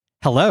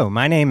Hello,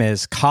 my name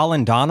is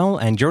Collin Donnell,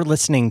 and you're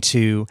listening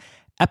to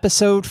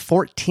episode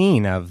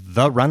 14 of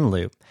The Run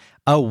Loop,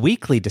 a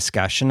weekly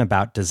discussion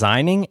about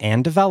designing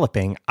and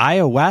developing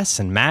iOS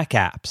and Mac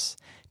apps.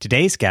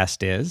 Today's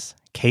guest is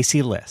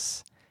Casey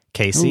Liss.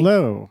 Casey.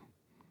 Hello.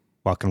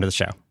 Welcome to the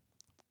show.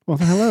 Well,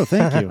 hello.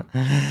 Thank you.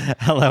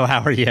 Hello,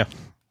 how are you?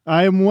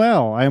 I am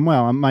well.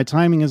 My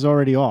timing is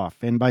already off.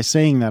 And by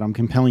saying that, I'm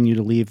compelling you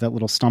to leave that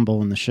little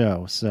stumble in the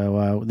show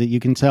so that you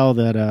can tell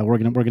that we're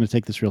gonna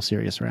take this real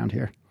serious around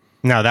here.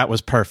 No, that was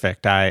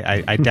perfect.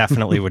 I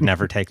definitely would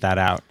never take that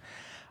out.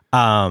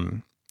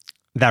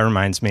 That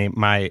reminds me,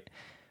 my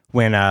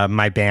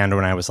band,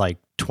 when I was like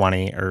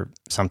 20 or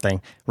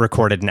something,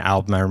 recorded an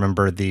album. I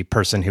remember the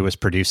person who was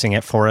producing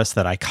it for us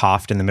that I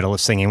coughed in the middle of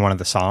singing one of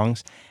the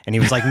songs. And he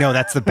was like, no,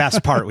 that's the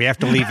best part. We have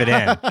to leave it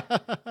in.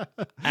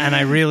 And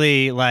I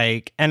really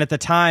and at the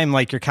time,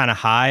 you're kind of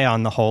high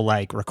on the whole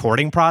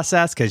recording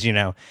process. Cause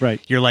right.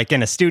 You're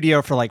in a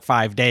studio for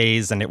 5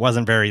 days and it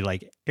wasn't very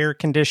air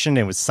conditioned.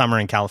 It was summer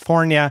in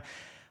California.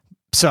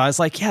 So I was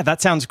like, yeah,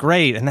 that sounds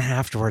great. And then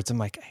afterwards I'm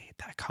like, I hate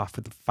that cough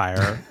with the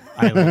fire.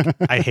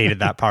 I hated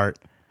that part.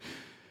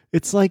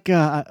 It's I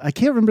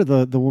can't remember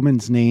the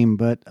woman's name,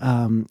 but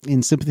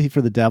in Sympathy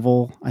for the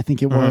Devil, I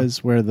think it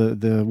was, where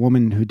the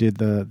woman who did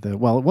the it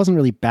wasn't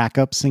really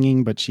backup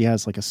singing, but she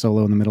has a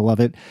solo in the middle of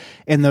it.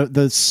 And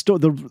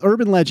the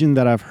urban legend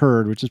that I've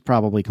heard, which is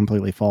probably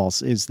completely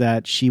false, is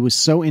that she was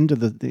so into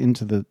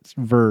the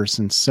verse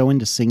and so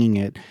into singing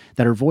it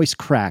that her voice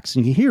cracks,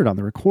 and you can hear it on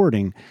the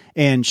recording.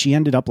 And she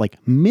ended up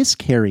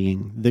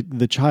miscarrying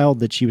the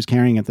child that she was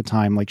carrying at the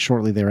time,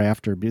 shortly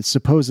thereafter,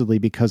 supposedly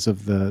because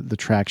of the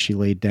track she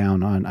laid down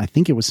on, I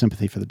think it was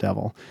Sympathy for the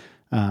Devil.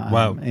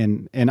 Wow.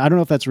 And I don't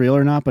know if that's real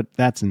or not, but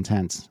that's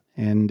intense.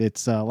 And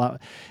it's a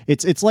lot.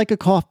 It's like a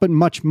cough, but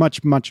much,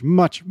 much, much,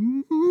 much,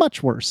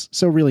 much worse.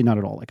 So really not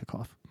at all like a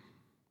cough.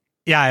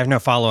 Yeah, I have no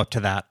follow-up to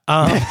that.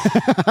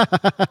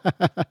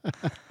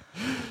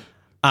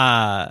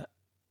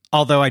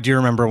 Although I do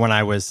remember when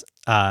I was,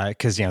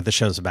 because the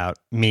show's about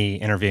me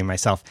interviewing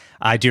myself.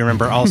 I do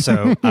remember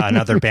also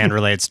another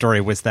band-related story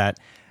was that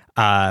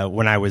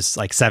when I was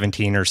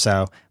 17 or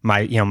so,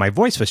 my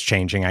voice was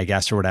changing, I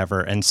guess, or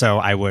whatever. And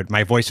so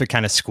my voice would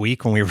kind of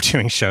squeak when we were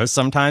doing shows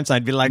sometimes.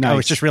 I'd be like, nice. Oh,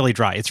 it's just really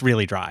dry. It's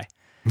really dry.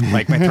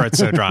 My throat's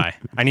so dry.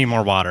 I need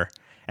more water.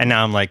 And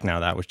now I'm like,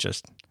 no, I was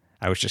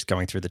just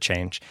going through the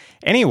change.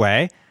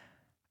 Anyway,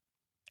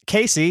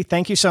 Casey,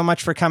 thank you so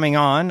much for coming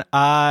on.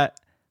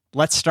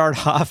 Let's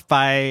start off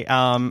by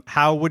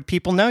how would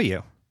people know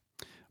you?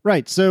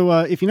 Right.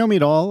 So if you know me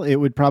at all, it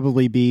would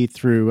probably be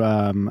through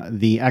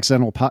the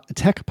Accidental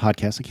Tech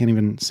Podcast. I can't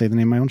even say the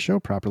name of my own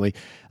show properly.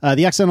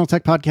 The Accidental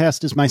Tech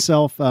Podcast is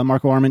myself,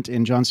 Marco Arment,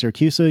 and John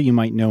Siracusa. You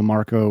might know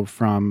Marco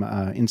from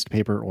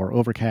Instapaper or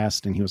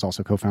Overcast, and he was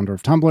also co-founder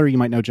of Tumblr. You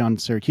might know John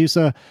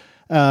Siracusa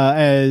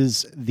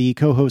as the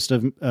co-host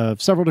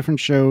of several different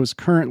shows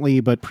currently,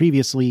 but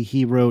previously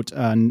he wrote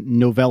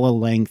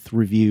novella-length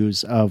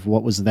reviews of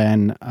what was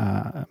then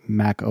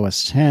Mac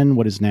OS X,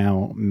 what is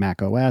now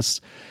Mac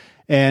OS.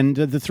 And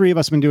the three of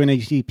us have been doing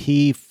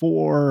ATP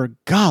for,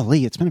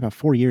 golly, it's been about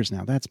 4 years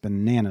now. That's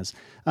bananas.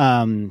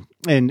 And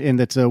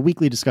that's a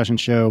weekly discussion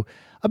show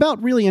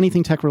about really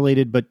anything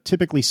tech-related, but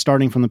typically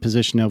starting from the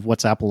position of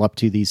what's Apple up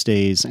to these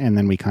days, and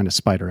then we kind of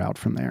spider out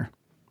from there.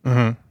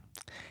 Mm-hmm.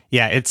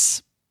 Yeah,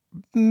 it's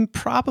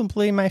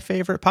probably my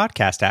favorite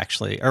podcast,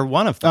 actually, or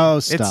one of them. Oh,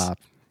 stop.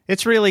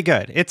 It's really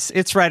good.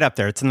 It's right up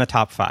there. It's in the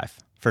top 5,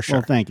 for sure.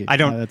 Well, thank you.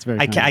 That's very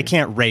kind of you. I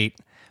can't rate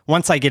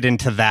once I get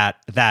into that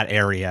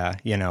area,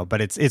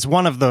 but it's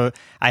one of the,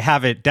 I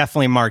have it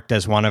definitely marked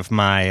as one of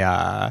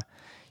my,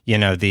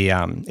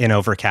 in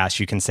Overcast,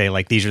 you can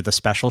say these are the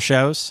special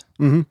shows.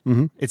 Mm-hmm,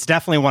 mm-hmm. It's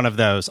definitely one of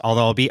those,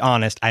 although I'll be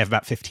honest, I have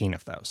about 15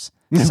 of those.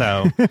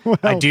 So well,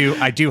 I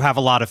do have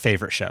a lot of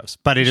favorite shows,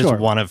 but it is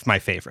one of my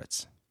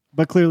favorites.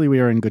 But clearly we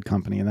are in good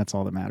company, and that's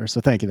all that matters. So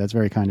thank you. That's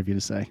very kind of you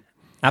to say.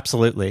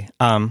 Absolutely.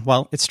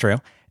 Well, it's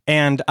true.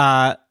 And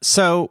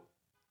so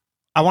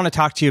I want to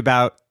talk to you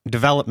about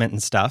development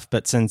and stuff,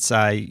 but since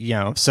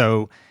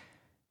so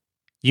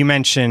you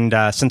mentioned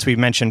since we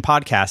mentioned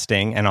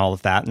podcasting and all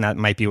of that, and that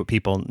might be what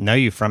people know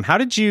you from, how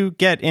did you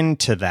get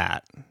into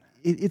that?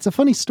 It's a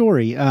funny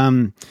story.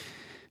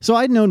 So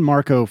I'd known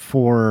Marco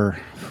for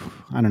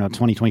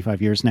 20, 25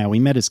 years now.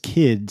 We met as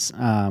kids,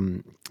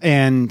 and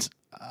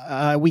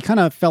we kind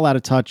of fell out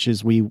of touch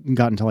as we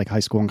got into high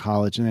school and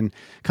college, and then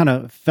kind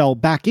of fell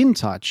back in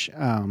touch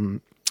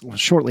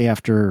shortly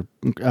after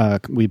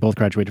we both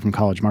graduated from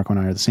college. Marco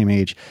and I are the same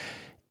age.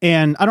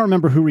 And I don't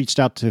remember who reached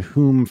out to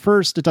whom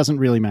first. It doesn't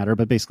really matter.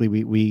 But basically,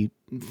 we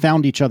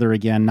found each other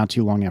again not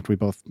too long after we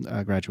both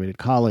graduated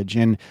college.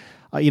 And,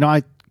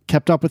 I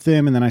kept up with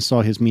him. And then I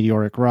saw his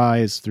meteoric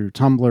rise through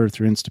Tumblr,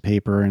 through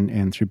Instapaper,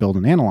 and through Build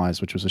and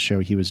Analyze, which was a show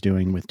he was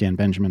doing with Dan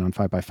Benjamin on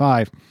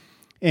 5x5.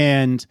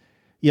 And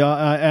Yeah,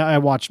 I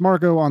watched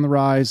Marco on the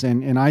rise,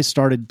 and I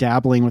started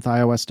dabbling with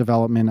iOS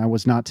development. I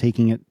was not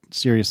taking it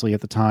seriously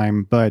at the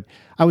time, but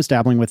I was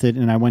dabbling with it,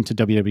 and I went to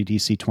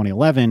WWDC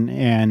 2011,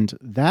 and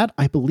that,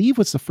 I believe,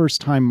 was the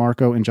first time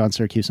Marco and John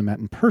Syracuse met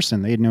in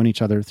person. They had known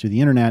each other through the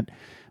internet,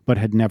 but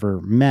had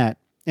never met.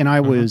 And I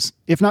was,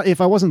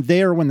 if I wasn't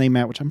there when they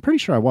met, which I'm pretty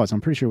sure I was.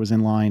 I'm pretty sure it was in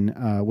line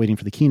waiting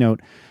for the keynote.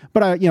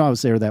 But I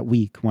was there that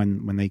week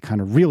when they kind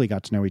of really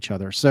got to know each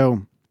other.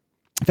 So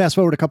fast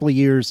forward a couple of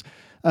years.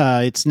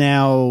 It's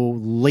now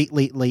late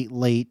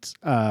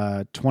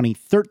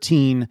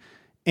 2013,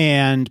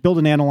 and Build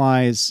and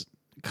Analyze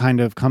kind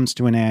of comes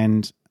to an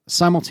end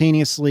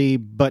simultaneously,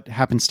 but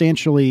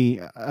happenstantially.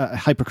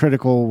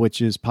 Hypercritical,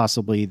 which is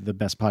possibly the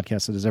best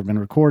podcast that has ever been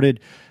recorded,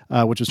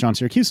 which was John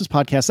Syracuse's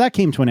podcast, that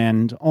came to an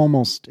end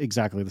almost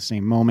exactly the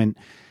same moment.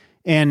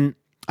 And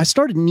I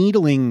started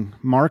needling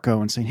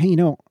Marco and saying, hey,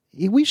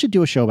 we should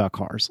do a show about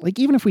cars. Like,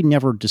 even if we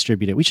never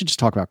distribute it, we should just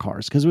talk about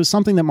cars, because it was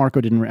something that Marco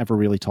didn't ever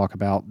really talk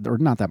about, or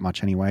not that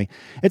much anyway.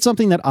 It's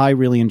something that I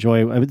really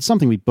enjoy. It's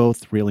something we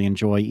both really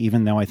enjoy,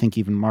 even though I think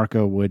even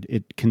Marco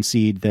would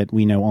concede that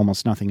we know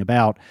almost nothing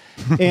about.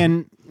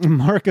 And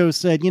Marco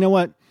said, you know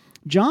what?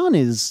 John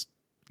is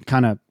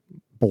kind of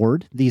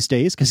bored these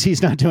days because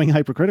he's not doing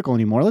Hypercritical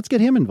anymore. Let's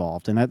get him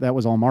involved. And that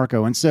was all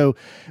Marco. And so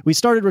we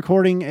started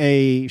recording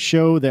a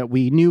show that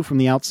we knew from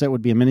the outset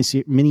would be a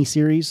mini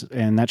series,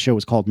 and that show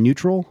was called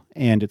Neutral,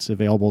 and it's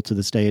available to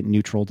this day at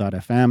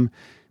neutral.fm.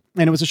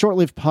 And it was a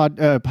short-lived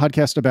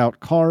podcast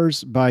about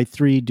cars by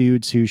three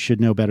dudes who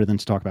should know better than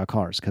to talk about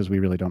cars, because we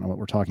really don't know what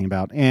we're talking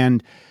about.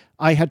 And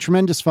I had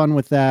tremendous fun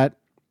with that.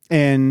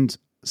 And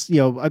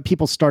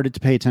people started to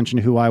pay attention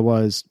to who I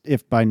was,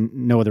 if by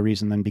no other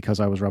reason than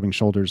because I was rubbing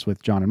shoulders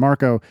with John and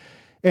Marco.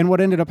 And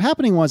what ended up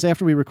happening was,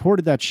 after we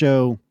recorded that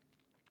show,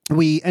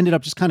 we ended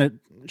up just kind of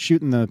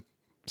shooting the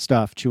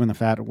stuff, chewing the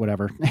fat or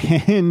whatever.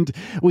 And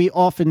we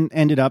often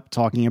ended up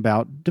talking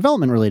about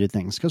development related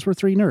things, because we're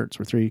three nerds,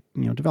 we're three,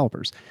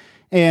 developers.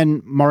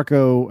 And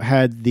Marco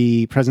had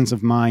the presence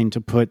of mind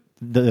to put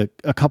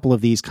a couple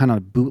of these kind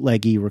of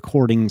bootleggy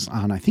recordings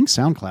on, I think,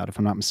 SoundCloud, if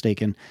I'm not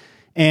mistaken.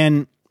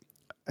 And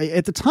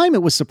at the time,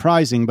 it was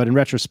surprising, but in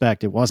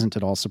retrospect, it wasn't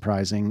at all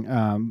surprising.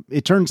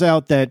 It turns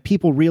out that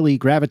people really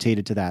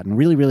gravitated to that and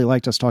really, really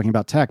liked us talking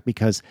about tech,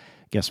 because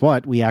guess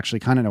what? We actually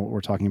kind of know what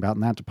we're talking about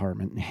in that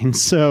department. And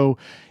so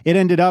it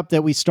ended up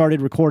that we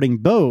started recording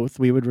both.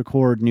 We would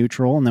record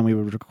Neutral, and then we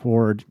would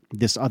record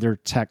this other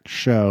tech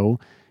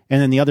show.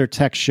 And then the other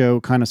tech show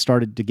kind of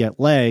started to get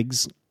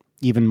legs,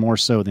 even more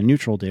so than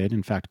Neutral did.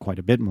 In fact, quite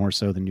a bit more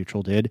so than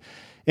Neutral did.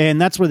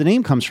 And that's where the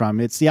name comes from.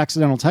 It's the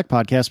Accidental Tech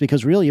Podcast,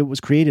 because really it was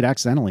created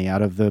accidentally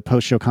out of the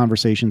post-show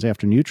conversations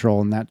after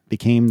Neutral, and that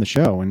became the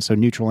show. And so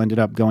Neutral ended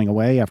up going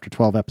away after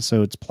 12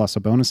 episodes plus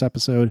a bonus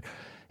episode.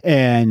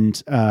 And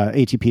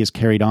ATP has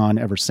carried on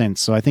ever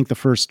since. So I think the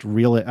first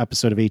real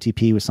episode of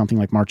ATP was something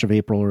like March or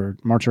April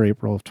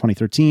of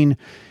 2013.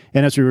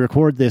 And as we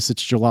record this,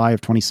 it's July of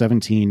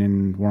 2017,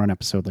 and we're on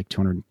episode like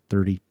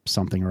 230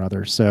 something or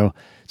other. So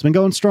it's been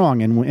going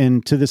strong.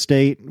 And to this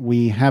date,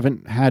 we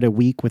haven't had a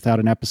week without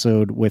an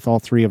episode with all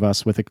three of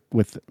us,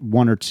 with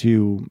one or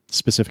two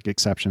specific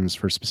exceptions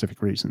for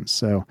specific reasons.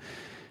 So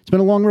it's been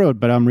a long road,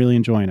 but I'm really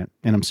enjoying it,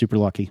 and I'm super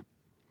lucky.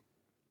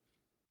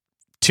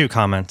 Two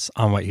comments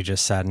on what you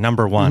just said.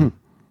 Number one,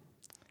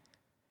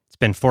 It's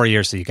been 4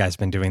 years that you guys have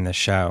been doing this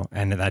show,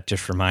 and that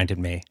just reminded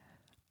me,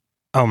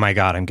 oh my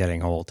God, I'm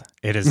getting old.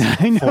 It is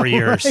 4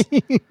 years.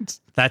 Right?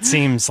 That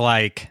seems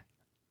like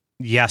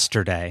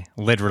yesterday,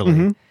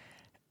 literally.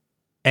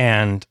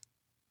 And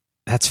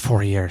that's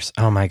 4 years.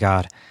 Oh my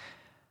God.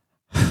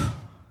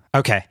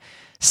 Okay.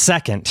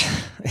 Second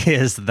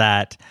is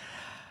that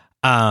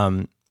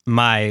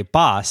my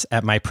boss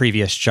at my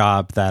previous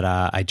job that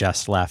I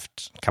just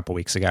left a couple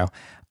weeks ago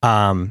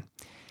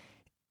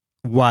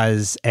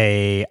was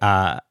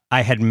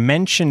I had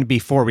mentioned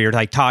before, we were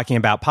like talking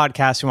about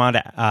podcasts we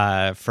wanted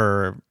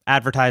for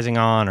advertising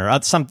on,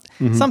 or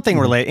something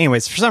related.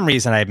 Anyways, for some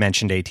reason I had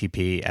mentioned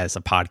ATP as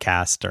a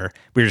podcast, or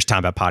we were just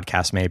talking about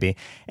podcasts maybe.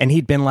 And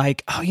he'd been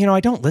like, oh,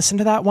 I don't listen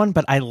to that one,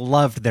 but I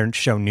loved their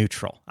show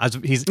Neutral.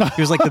 He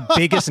was like the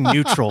biggest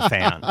Neutral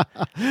fan,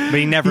 but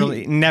he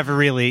never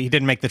really, he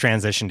didn't make the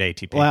transition to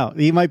ATP. Wow.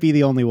 He might be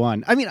the only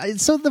one. I mean,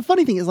 so the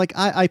funny thing is, like,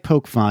 I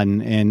poke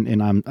fun,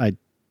 and I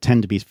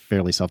tend to be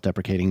fairly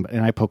self-deprecating,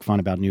 and I poke fun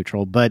about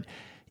Neutral, but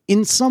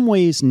in some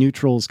ways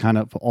Neutral's kind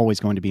of always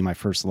going to be my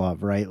first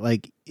love, right?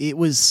 Like, it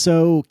was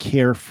so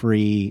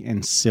carefree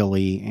and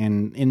silly,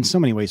 and in so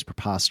many ways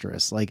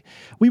preposterous. Like,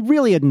 we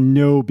really had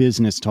no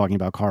business talking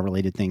about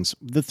car-related things.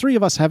 The three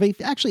of us have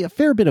actually a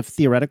fair bit of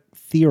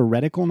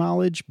theoretical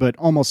knowledge, but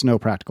almost no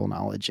practical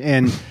knowledge.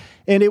 And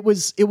it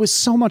was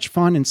so much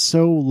fun and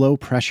so low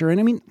pressure.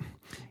 And I mean,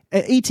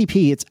 at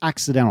ATP, it's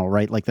accidental,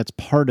 right? Like, that's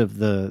part of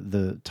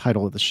the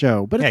title of the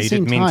show. But at the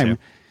same time,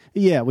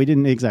 we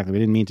didn't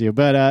mean to.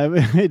 But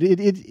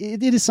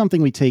it is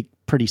something we take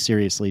pretty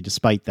seriously,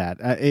 despite that.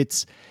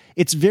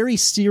 it's very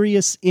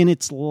serious in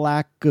its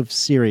lack of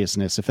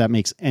seriousness, if that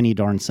makes any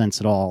darn sense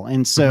at all.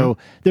 And so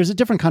there's a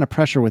different kind of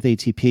pressure with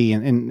ATP,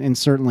 and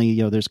certainly,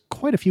 you know, there's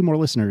quite a few more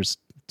listeners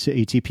to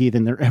ATP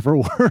than there ever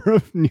were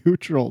of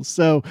Neutral.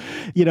 So,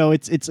 you know,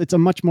 it's a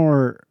much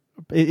more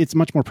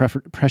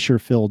pressure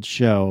filled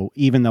show,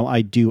 even though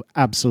I do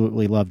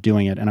absolutely love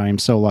doing it, and I am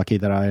so lucky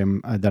that I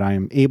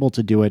am able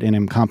to do it and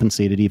am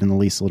compensated even the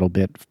least little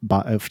bit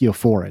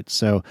for it.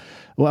 So,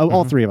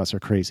 all three of us are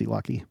crazy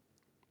lucky.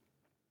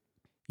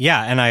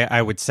 Yeah, and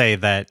I would say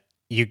that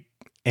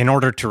in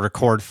order to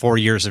record 4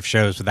 years of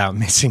shows without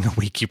missing a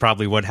week, you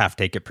probably would have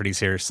to take it pretty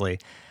seriously.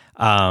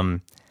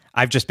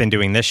 I've just been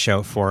doing this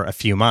show for a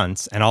few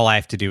months, and all I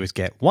have to do is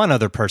get one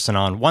other person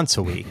on once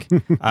a week,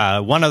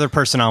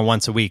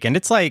 and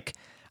it's like,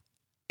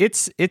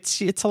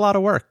 it's a lot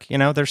of work. You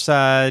know, there's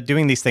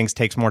doing these things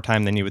takes more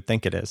time than you would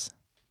think it is.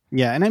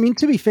 Yeah, and I mean,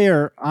 to be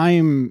fair,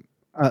 I'm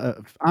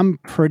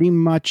pretty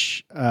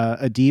much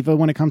a diva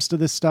when it comes to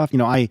this stuff. You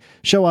know, I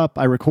show up,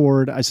 I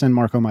record, I send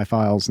Marco my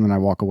files, and then I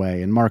walk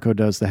away, and Marco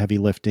does the heavy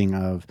lifting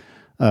of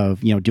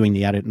you know, doing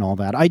the edit and all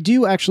that. I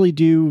do actually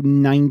do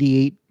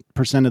 98%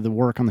 of the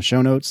work on the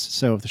show notes.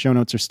 So if the show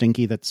notes are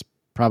stinky, that's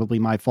probably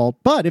my fault.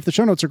 But if the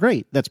show notes are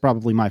great, that's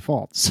probably my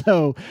fault.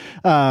 So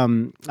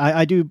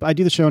I do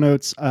the show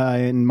notes,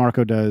 and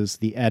Marco does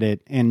the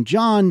edit. And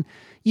John,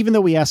 even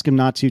though we ask him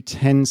not to,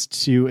 tends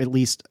to at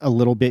least a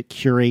little bit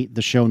curate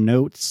the show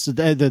notes,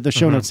 the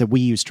show notes that we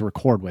used to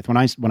record with. When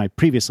I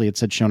previously had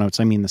said show notes,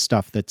 I mean the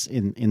stuff that's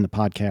in the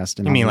podcast.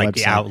 And you mean like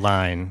website. the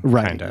outline,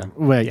 right? Kinda.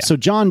 Right. Yeah. So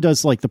John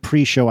does like the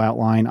pre-show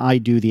outline. I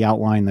do the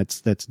outline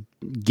that's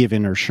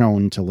given or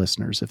shown to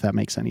listeners, if that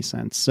makes any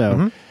sense.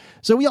 So.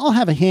 So we all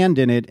have a hand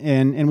in it,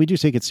 and we do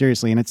take it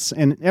seriously.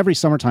 And every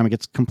summertime it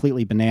gets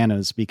completely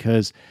bananas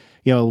because,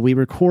 you know, we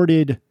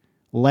recorded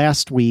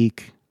last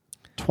week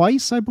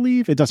twice, I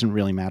believe. It doesn't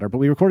really matter, but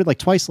we recorded like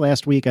twice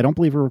last week. I don't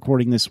believe we're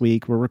recording this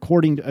week. We're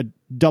recording a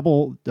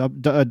double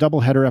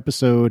header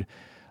episode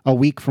a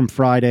week from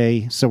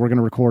Friday. So we're going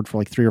to record for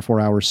like 3 or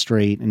 4 hours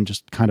straight and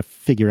just kind of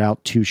figure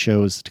out 2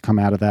 shows to come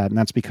out of that. And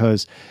that's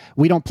because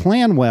we don't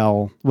plan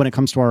well when it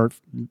comes to our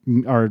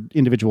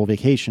individual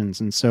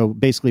vacations. And so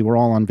basically we're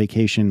all on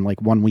vacation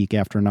like 1 week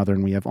after another,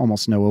 and we have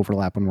almost no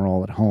overlap when we're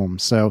all at home.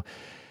 So,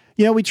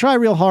 you know, we try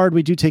real hard.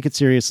 We do take it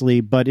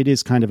seriously, but it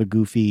is kind of a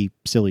goofy,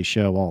 silly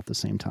show all at the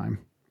same time.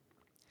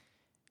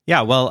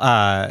 Yeah, well,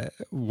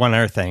 one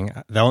other thing,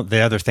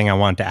 the other thing I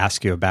wanted to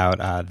ask you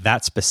about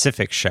that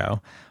specific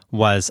show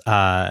was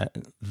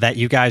that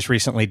you guys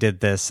recently did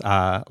this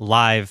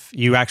live.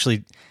 You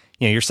actually,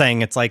 you know, you're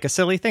saying it's like a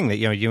silly thing that,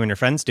 you know, you and your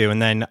friends do,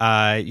 and then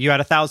you had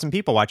 1,000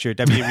 people watch you at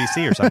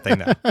WVC or something,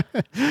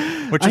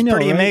 which is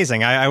pretty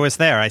amazing. I was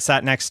there. I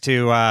sat next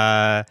to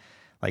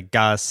like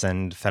Gus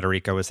and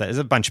Federico was there. There's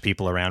a bunch of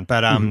people around,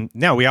 but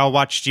no, we all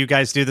watched you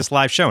guys do this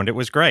live show, and it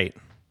was great.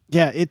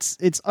 Yeah,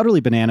 it's utterly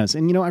bananas.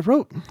 And you know, I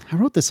wrote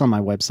this on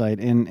my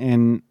website,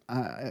 and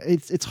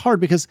it's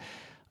hard because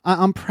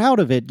I'm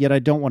proud of it, yet I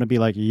don't want to be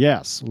like,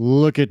 yes,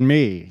 look at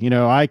me. You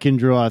know, I can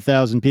draw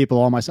 1,000 people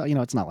all myself. You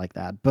know, it's not like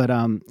that. But,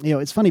 you know,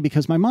 it's funny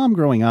because my mom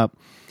growing up,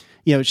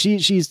 you know,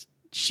 she's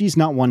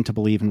not one to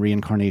believe in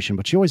reincarnation,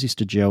 but she always used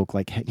to joke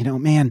like, hey, you know,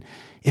 man,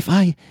 if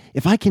I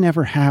can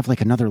ever have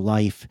like another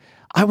life,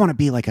 I want to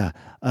be like a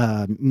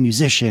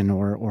musician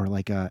or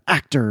like a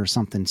actor or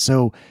something.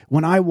 So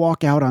when I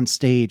walk out on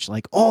stage,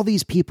 like all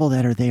these people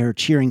that are there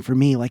cheering for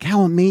me, like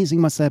how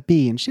amazing must that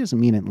be? And she doesn't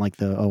mean it in like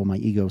the, oh, my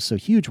ego's so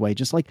huge way.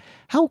 Just like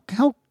how,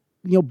 you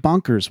know,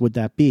 bonkers would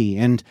that be?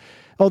 And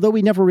although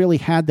we never really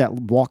had that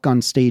walk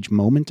on stage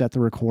moment at the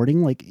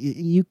recording, like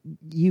you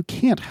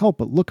can't help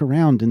but look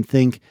around and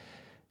think,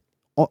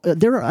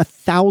 there are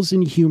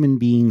 1,000 human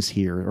beings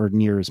here, or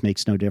nears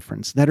makes no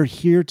difference, that are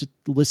here to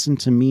listen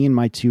to me and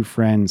my 2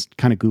 friends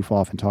kind of goof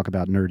off and talk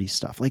about nerdy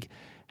stuff. Like,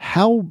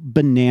 how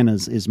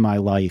bananas is my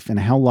life, and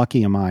how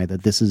lucky am I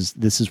that this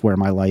is where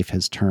my life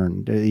has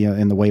turned, you know,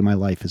 and the way my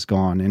life has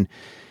gone.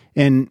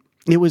 And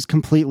it was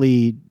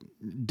completely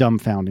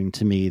dumbfounding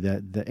to me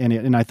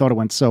and I thought it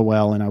went so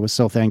well, and I was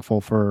so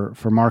thankful for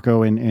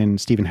Marco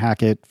and Stephen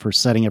Hackett for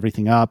setting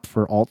everything up,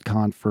 for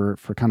AltConf for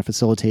kind of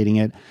facilitating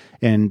it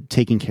and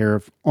taking care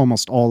of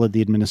almost all of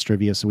the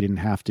administrivia so we didn't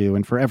have to,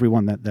 and for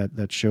everyone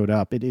that showed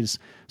up. It is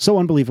so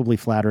unbelievably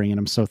flattering, and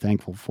I'm so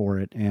thankful for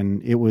it.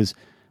 And it was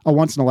a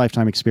once in a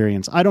lifetime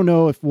experience. I don't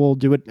know if we'll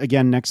do it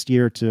again next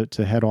year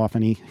to head off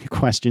any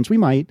questions. We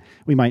might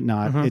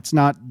not. It's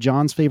not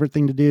John's favorite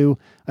thing to do.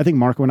 I think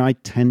Marco and I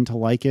tend to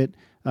like it.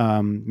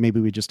 Maybe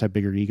we just have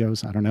bigger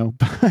egos. I don't know.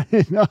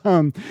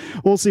 But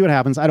we'll see what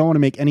happens. I don't want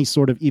to make any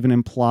sort of even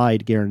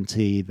implied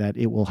guarantee that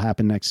it will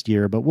happen next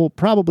year, but we'll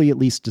probably at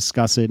least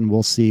discuss it, and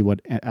we'll see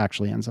what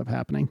actually ends up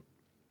happening.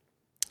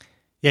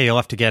 Yeah, you'll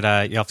have to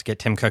get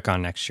Tim Cook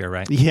on next year,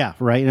 right? Yeah,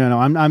 right. No,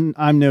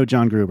 I'm no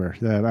John Gruber.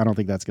 I don't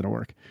think that's going to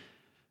work.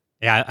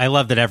 Yeah, I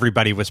love that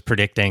everybody was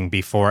predicting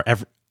before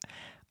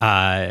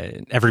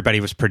everybody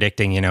was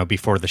predicting, you know,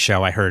 before the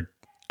show. I heard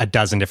a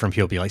dozen different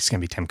people be like, it's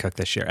going to be Tim Cook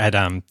this year at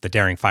the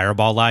Daring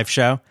Fireball live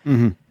show.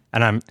 And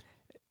I'm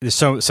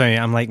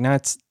like, no,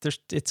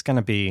 it's going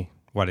to be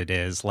what it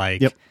is.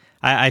 Like, Yep.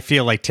 I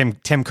feel like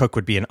Tim Cook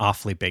would be an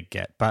awfully big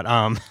get, but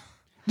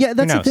yeah,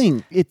 that's the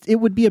thing. It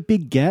would be a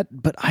big get,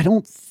 but I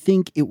don't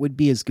think it would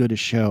be as good a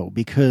show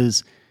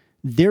because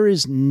there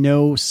is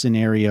no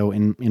scenario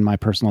in my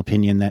personal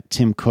opinion that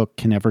Tim Cook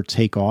can ever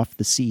take off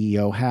the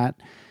CEO hat.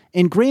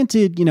 And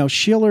granted,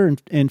 Schiller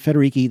and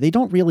Federici, they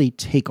don't really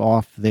take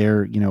off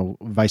their,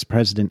 vice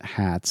president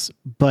hats,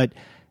 but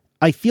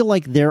I feel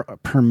like they're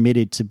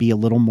permitted to be a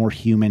little more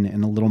human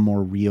and a little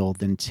more real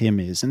than Tim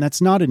is. And that's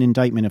not an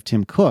indictment of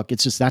Tim Cook.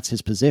 It's just that's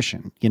his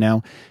position.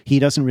 He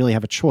doesn't really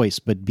have a choice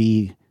but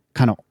be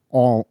kind of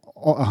all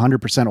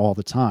 100% all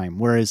the time.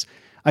 Whereas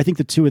I think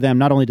the two of them,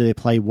 not only do they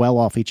play well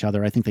off each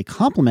other, I think they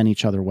complement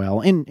each other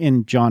well.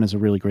 And John is a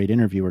really great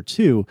interviewer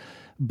too.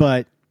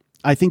 But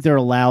I think they're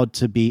allowed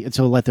to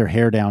let their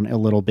hair down a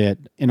little bit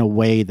in a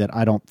way that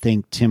I don't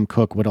think Tim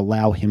Cook would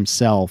allow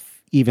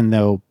himself, even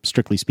though,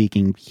 strictly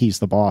speaking, he's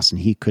the boss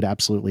and he could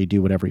absolutely do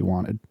whatever he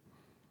wanted.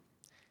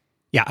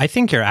 Yeah, I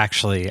think you're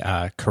actually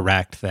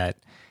correct that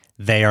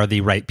they are the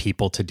right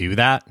people to do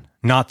that.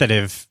 Not that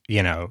if,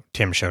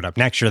 Tim showed up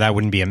next year, that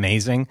wouldn't be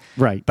amazing.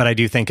 Right. But I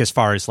do think as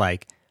far as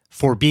like,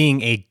 for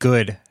being a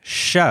good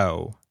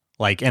show,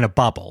 like in a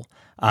bubble,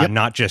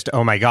 not just,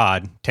 oh my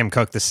God, Tim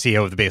Cook, the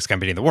CEO of the biggest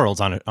company in the world,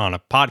 is on a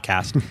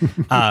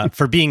podcast.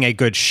 For being a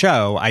good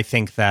show, I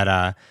think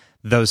that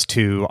those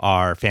two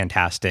are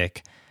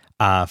fantastic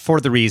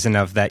for the reason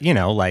of that,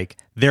 like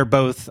they're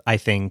both, I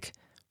think,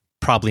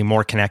 probably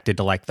more connected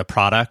to like the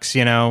products,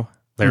 they're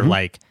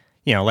like,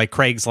 like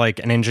Craig's like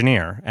an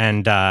engineer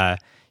and,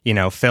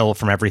 Phil,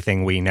 from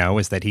everything we know,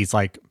 is that he's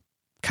like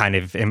kind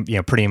of,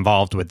 pretty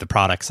involved with the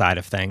product side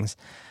of things.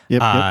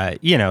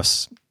 Yep.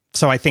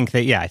 So I think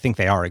that, I think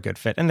they are a good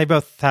fit, and they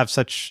both have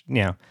such,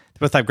 they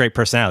both have great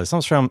personalities.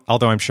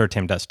 Although I'm sure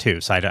Tim does too.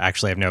 So I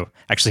actually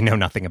know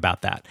nothing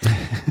about that.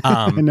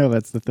 I know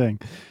that's the thing.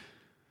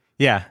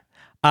 Yeah.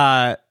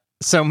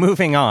 So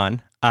moving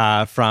on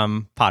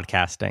from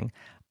podcasting,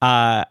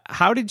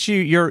 how did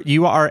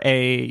you are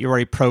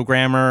a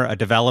programmer, a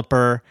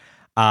developer,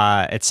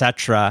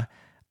 etc.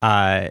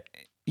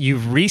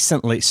 You've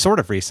recently,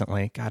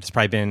 God, it's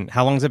probably been,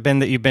 how long has it been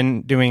that you've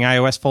been doing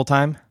iOS full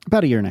time?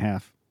 About a year and a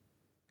half.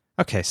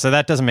 Okay, so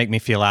that doesn't make me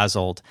feel as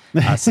old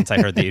since I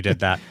heard that you did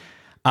that.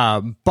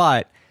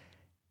 But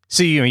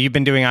so you've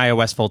been doing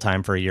iOS full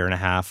time for a year and a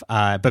half.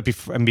 But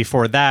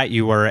before that,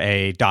 you were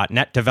a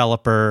 .NET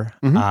developer,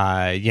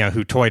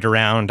 who toyed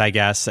around, I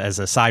guess, as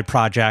a side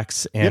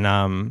projects in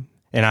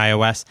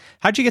iOS.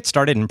 How'd you get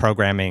started in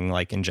programming,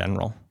 like in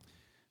general?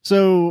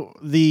 So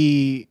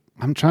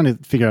I'm trying to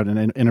figure out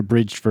an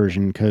abridged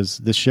version because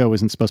this show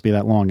isn't supposed to be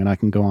that long, and I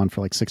can go on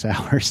for like 6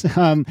 hours.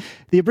 The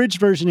abridged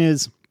version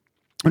is,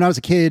 when I was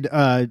a kid,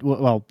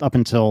 up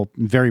until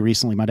very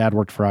recently, my dad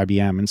worked for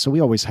IBM, and so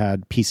we always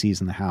had PCs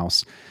in the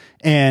house.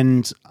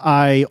 And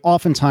I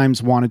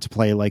oftentimes wanted to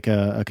play like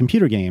a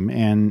computer game,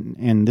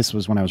 and this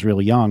was when I was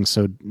really young.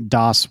 So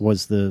DOS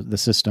was the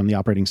system, the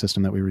operating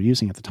system that we were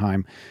using at the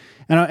time.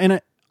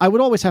 And I would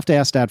always have to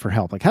ask Dad for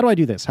help. Like, how do I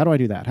do this? How do I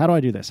do that? How do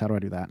I do this? How do I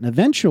do that? And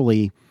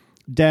eventually,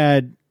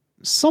 Dad,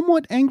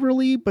 somewhat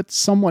angrily but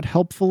somewhat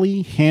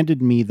helpfully,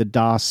 handed me the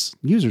DOS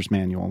user's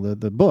manual,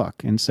 the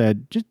book, and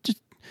said,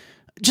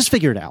 just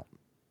figure it out.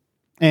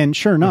 And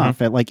sure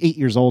enough, at like 8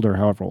 years old or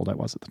however old I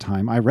was at the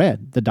time, I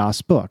read the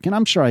DOS book, and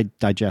I'm sure I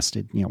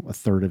digested, a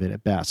third of it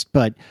at best,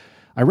 but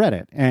I read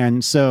it.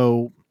 And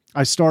so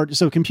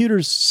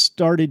computers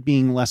started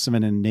being less of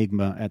an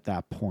enigma at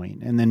that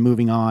point. And then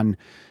moving on,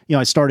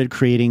 I started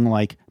creating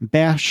like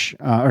BAT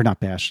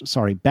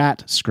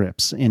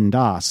scripts in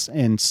DOS.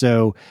 And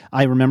so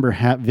I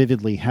remember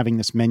vividly having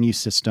this menu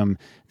system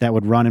that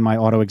would run in my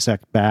AutoExec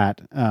BAT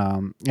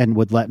and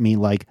would let me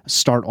like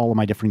start all of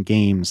my different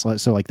games.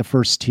 So like the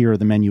first tier of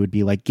the menu would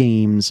be like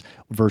games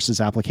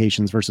versus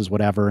applications versus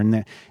whatever.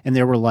 And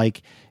there were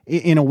like,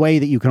 in a way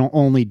that you can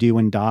only do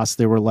in DOS,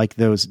 there were like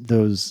those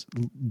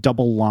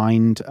double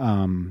lined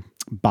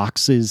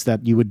boxes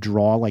that you would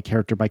draw like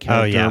character by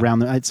character around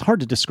them. It's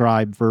hard to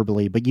describe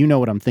verbally, but you know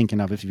what I'm thinking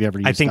of if you've ever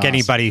used DOS. I think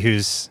anybody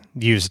who's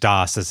used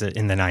DOS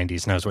in the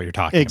 90s knows what you're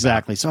talking about.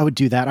 Exactly. So I would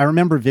do that. I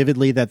remember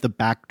vividly that the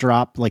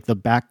backdrop, like the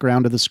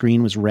background of the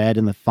screen was red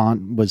and the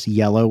font was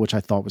yellow, which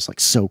I thought was like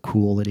so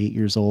cool at 8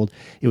 years old.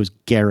 It was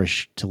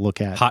garish to look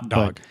at. Hot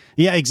dog.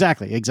 Yeah,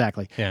 exactly.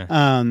 Yeah.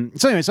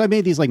 So anyway, so I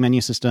made these like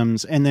menu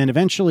systems, and then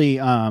eventually,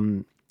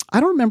 I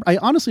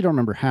honestly don't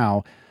remember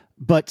how,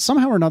 but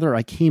somehow or another,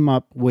 I came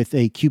up with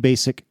a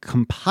QBasic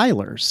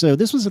compiler. So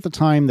this was at the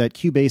time that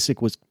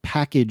QBasic was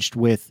packaged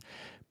with,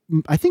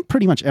 I think,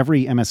 pretty much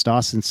every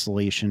MS-DOS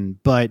installation,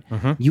 but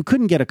you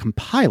couldn't get a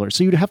compiler.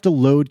 So you'd have to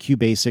load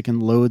QBasic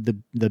and load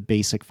the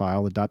basic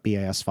file, the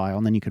 .bas file,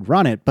 and then you could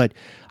run it. But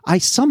I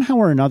somehow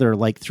or another,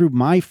 like through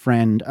my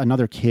friend,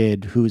 another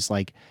kid who's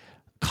like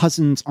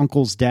cousin's,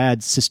 uncle's,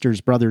 dad's, sister's,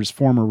 brother's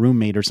former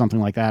roommate or something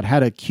like that,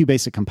 had a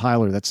QBasic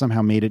compiler that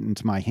somehow made it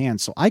into my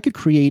hands. So I could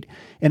create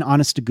an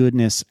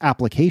honest-to-goodness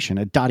application,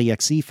 a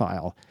 .exe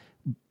file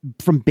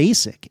from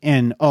BASIC.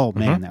 And oh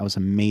man, that was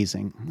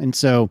amazing. And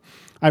so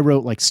I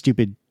wrote like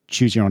stupid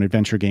choose your own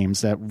adventure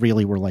games that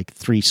really were like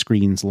 3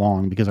 screens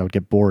long because I would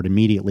get bored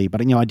immediately.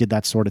 But, I did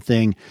that sort of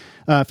thing.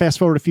 Fast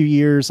forward a few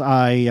years,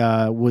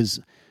 I was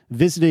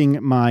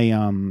visiting my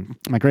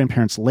my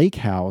grandparents' lake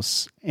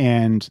house,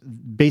 and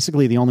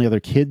basically the only other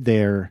kid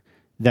there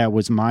that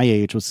was my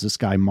age was this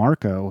guy,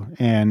 Marco.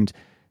 And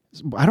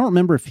I don't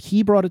remember if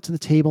he brought it to the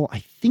table. I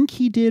think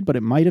he did, but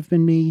it might have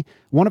been me.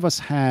 One of us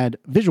had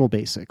Visual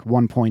Basic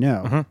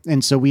 1.0.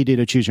 And so we did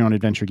a choose your own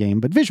adventure game,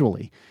 but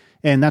visually.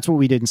 And that's what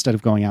we did instead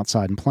of going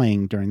outside and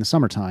playing during the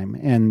summertime.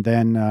 And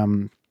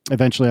then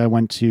eventually I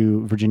went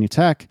to Virginia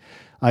Tech.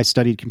 I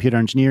studied computer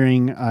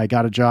engineering. I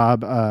got a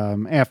job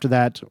after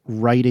that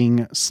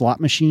writing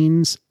slot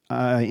machines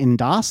in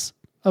DOS,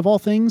 of all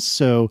things.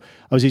 So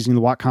I was using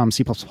the Wacom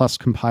C++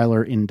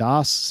 compiler in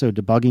DOS, so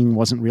debugging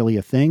wasn't really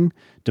a thing.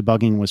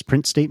 Debugging was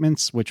print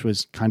statements, which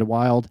was kind of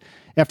wild.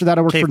 After that,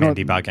 I worked Caveman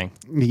debugging.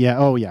 Yeah,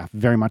 oh yeah,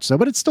 very much so.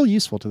 But it's still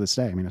useful to this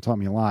day. I mean, it taught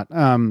me a lot.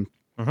 I would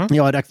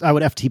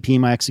FTP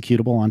my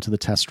executable onto the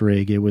test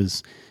rig. It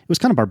was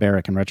kind of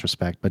barbaric in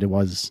retrospect, but it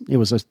was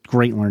a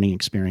great learning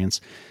experience.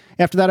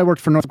 After that, I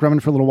worked for Northrop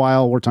Grumman for a little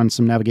while, worked on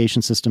some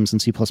navigation systems in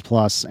C++,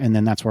 and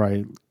then that's where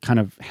I kind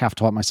of half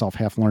taught myself,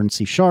 half learned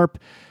C#.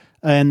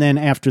 And then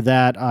after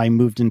that, I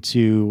moved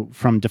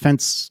from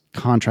defense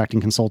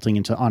contracting consulting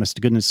into honest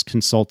to goodness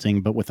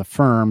consulting, but with a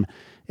firm,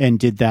 and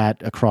did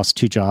that across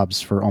 2 jobs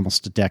for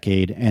almost a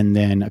decade. And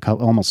then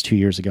almost 2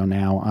 years ago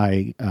now,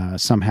 I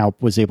somehow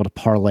was able to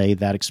parlay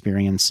that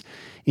experience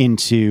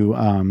into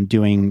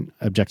doing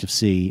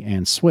Objective-C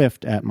and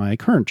Swift at my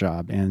current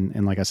job.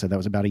 And like I said, that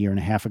was about 1.5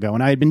 years ago.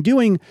 And I had been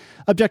doing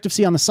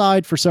Objective-C on the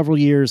side for several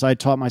years. I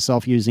taught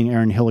myself using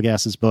Aaron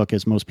Hillegass's book,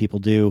 as most people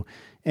do.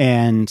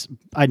 And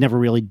I'd never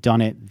really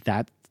done it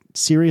that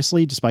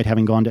seriously, despite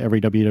having gone to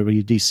every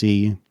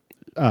WWDC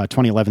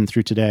 2011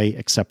 through today,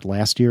 except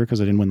last year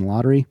because I didn't win the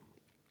lottery.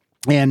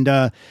 And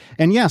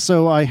yeah,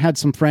 so I had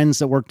some friends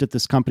that worked at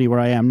this company where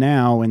I am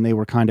now, and they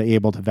were kind of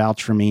able to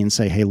vouch for me and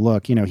say, hey,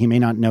 look, he may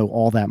not know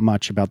all that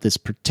much about this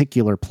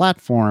particular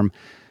platform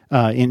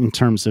in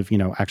terms of,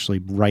 actually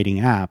writing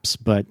apps,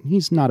 but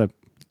he's not a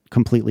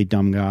completely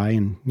dumb guy,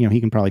 and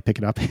he can probably pick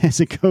it up as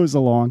it goes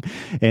along.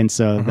 And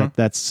so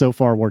that's so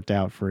far worked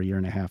out for 1.5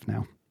 years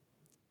now.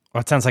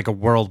 Well, it sounds like a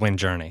whirlwind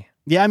journey.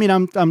 Yeah, I mean,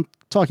 I'm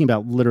talking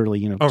about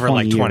literally, over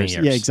 20 years.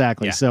 Yeah,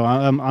 exactly. Yeah. So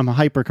I'm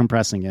hyper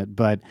compressing it,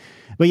 but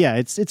yeah,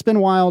 it's been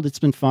wild. It's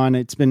been fun.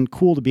 It's been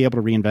cool to be able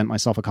to reinvent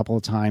myself a couple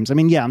of times. I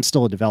mean, yeah, I'm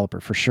still a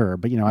developer for sure,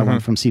 but I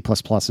went from C++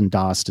 and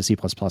DOS to C++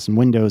 and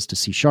Windows to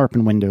C#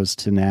 and Windows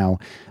to now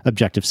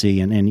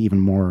Objective-C and even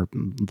more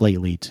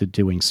lately to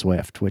doing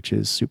Swift, which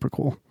is super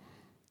cool.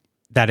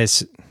 That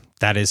is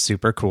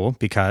super cool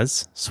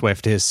because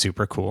Swift is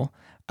super cool.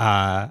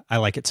 I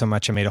like it so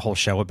much I made a whole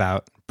show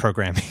about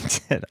programming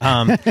it.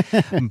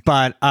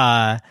 But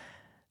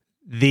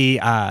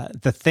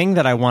the thing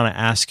that I want to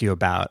ask you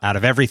about, out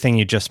of everything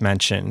you just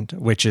mentioned,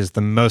 which is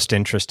the most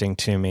interesting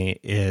to me,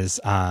 is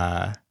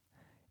so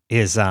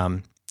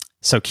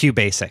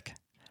QBasic.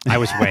 I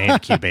was way into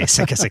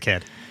QBasic as a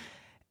kid.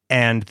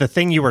 And the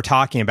thing you were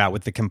talking about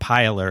with the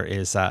compiler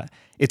is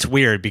it's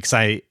weird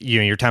because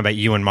you're talking about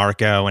you and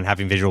Marco and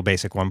having Visual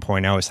Basic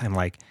 1.0. So I'm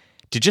like,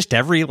 did just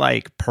every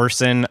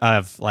person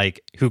of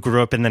who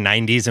grew up in the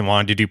 90s and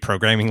wanted to do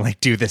programming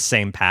do this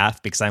same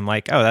path? Because I'm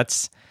like, oh,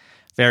 that's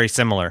very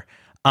similar.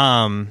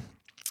 But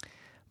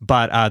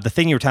the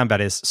thing you were talking about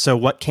is, so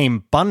what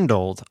came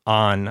bundled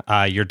on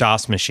your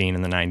DOS machine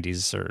in the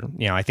 90s, or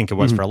I think it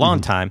was for a long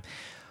time,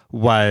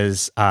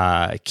 was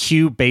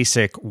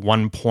QBasic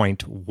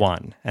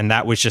 1.1, and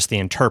that was just the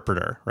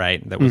interpreter,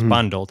 right? That was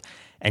bundled,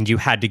 and you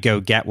had to go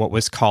get what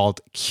was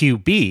called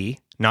QB.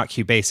 Not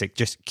QBasic,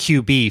 just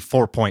QB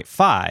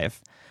 4.5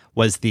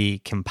 was the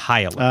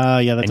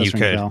compiler. Yeah, that does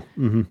ring a bell.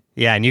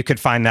 Yeah, and you could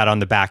find that on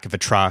the back of a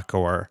truck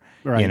or,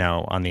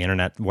 on the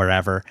internet,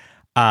 wherever.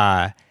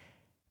 And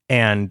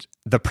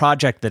the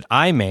project that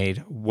I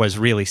made was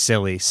really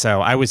silly.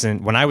 So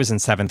when I was in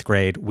 7th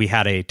grade, we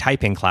had a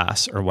typing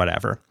class or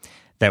whatever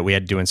that we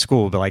had to do in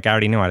school, but I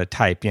already knew how to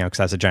type,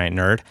 because I was a giant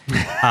nerd.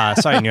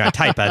 So I knew how to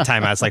type by the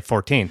time I was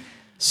 14.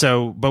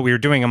 So, but we were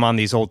doing them on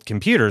these old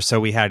computers,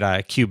 so we had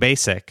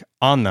QBasic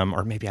on them,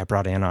 or maybe I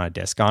brought it in on a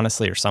disk,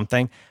 honestly, or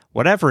something.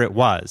 Whatever it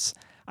was,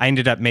 I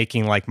ended up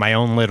making my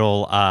own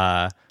little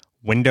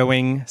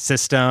windowing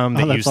system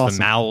that used awesome.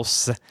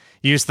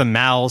 the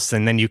mouse,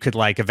 and then you could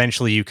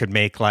eventually you could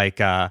make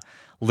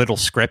little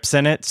scripts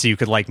in it, so you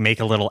could make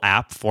a little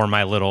app for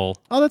my little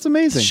that's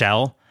amazing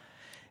shell.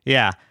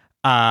 Yeah,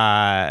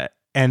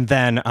 and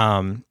then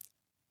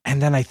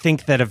I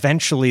think that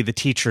eventually the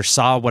teacher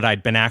saw what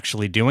I'd been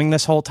actually doing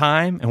this whole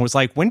time and was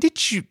like,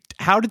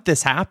 how did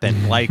this happen?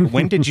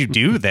 When did you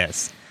do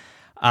this?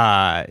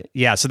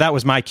 Yeah, so that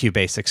was my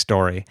QBasic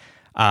story.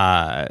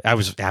 I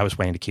was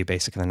way into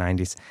QBasic in the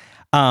 90s.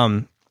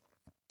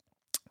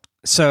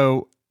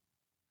 So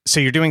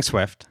you're doing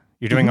Swift,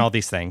 you're doing all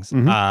these things.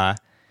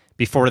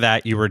 Before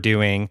that, you were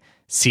doing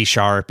C#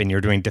 and you're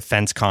doing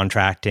defense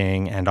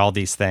contracting and all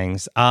these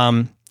things.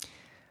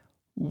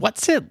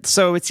 What's it?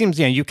 So it seems,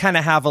 you kind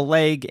of have a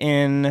leg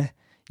in,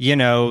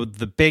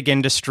 the big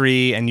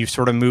industry and you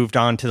sort of moved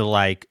on to the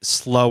like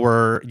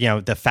slower,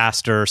 the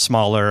faster,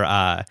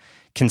 smaller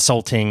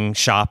consulting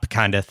shop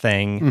kind of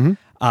thing.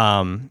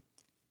 What's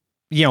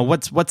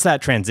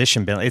that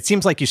transition been? It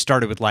seems like you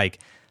started with like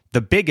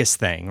the biggest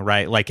thing,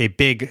 right? Like a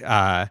big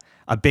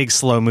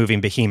slow moving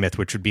behemoth,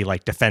 which would be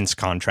like defense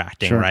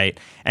contracting, Sure. right?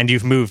 And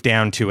you've moved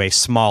down to a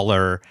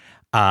smaller,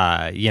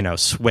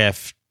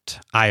 Swift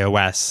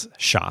iOS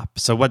shop.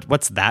 So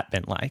what's that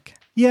been like?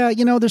 Yeah,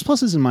 there's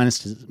pluses and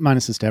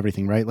minuses to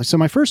everything, right? Like, so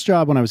my first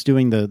job when I was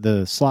doing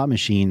the slot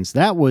machines,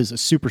 that was a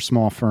super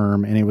small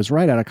firm, and it was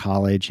right out of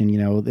college.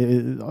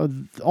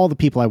 And all the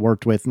people I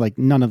worked with, like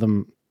none of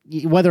them,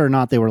 whether or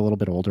not they were a little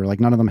bit older, like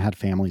none of them had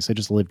families. They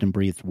just lived and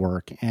breathed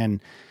work.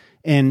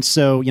 And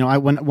so,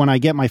 when I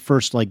get my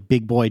first like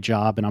big boy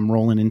job and I'm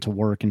rolling into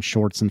work in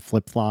shorts and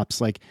flip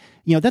flops, like,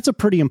 that's a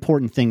pretty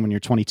important thing when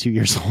you're 22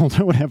 years old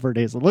or whatever it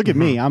is. Look at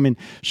me, I'm in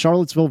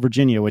Charlottesville,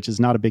 Virginia, which is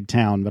not a big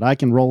town, but I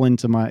can roll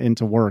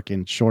into work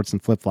in shorts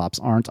and flip flops.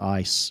 Aren't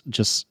I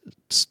just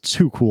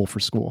too cool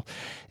for school?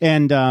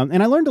 And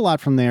I learned a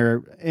lot from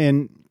there.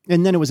 And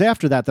then it was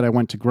after that I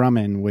went to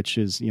Grumman, which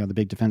is, the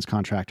big defense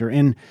contractor.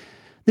 And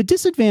the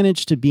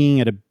disadvantage to being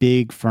at a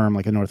big firm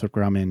like a Northrop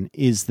Grumman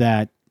is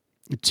that,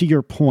 to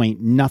your point,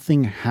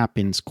 nothing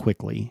happens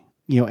quickly.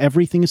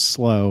 Everything is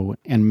slow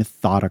and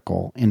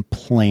methodical and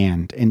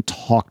planned and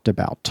talked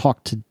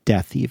to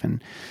death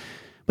even.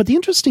 But the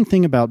interesting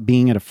thing about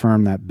being at a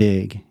firm that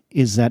big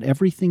is that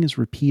everything is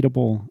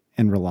repeatable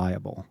and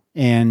reliable.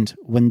 And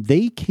when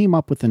they came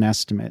up with an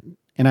estimate,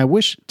 and I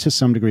wish to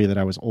some degree that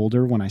I was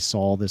older when I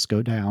saw this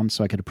go down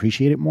so I could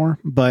appreciate it more,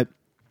 but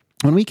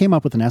when we came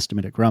up with an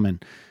estimate at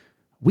Grumman,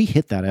 we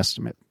hit that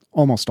estimate.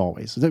 Almost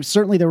always.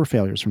 Certainly there were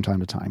failures from time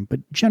to time, but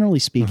generally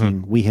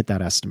speaking, we hit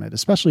that estimate,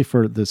 especially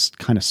for this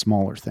kind of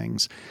smaller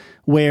things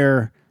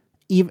where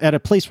even at a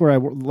place where I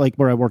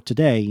work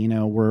today,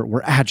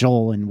 we're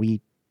agile and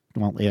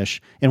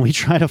ish, and we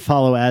try to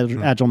follow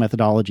agile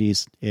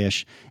methodologies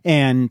ish.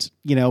 And,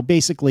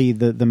 basically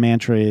the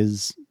mantra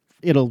is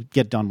it'll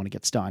get done when it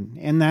gets done.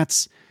 And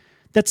that's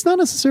not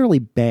necessarily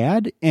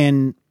bad.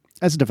 And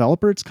as a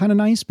developer, it's kind of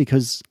nice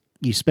because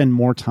you spend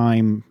more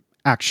time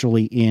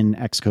actually in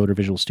Xcode or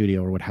Visual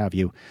Studio or what have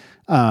you.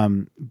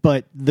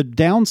 But the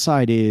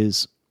downside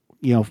is,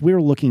 if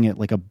we're looking at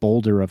like a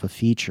boulder of a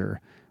feature,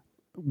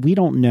 we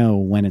don't know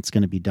when it's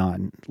going to be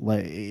done.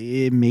 Like,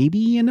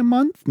 maybe in a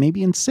month,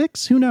 maybe in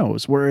 6, who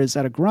knows? Whereas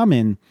at a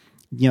Grumman,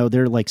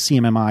 they're like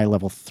CMMI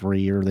level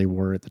 3, or they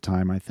were at the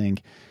time, I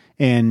think.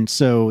 And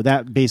so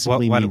that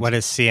basically means... What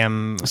is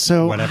CM,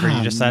 whatever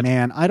you just said?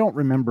 Man, I don't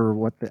remember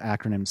what the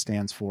acronym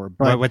stands for.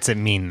 But what's it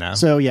mean, though?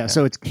 So,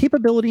 so it's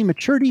Capability,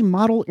 Maturity,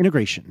 Model,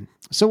 Integration.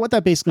 So what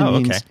that basically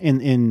means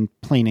in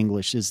plain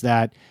English is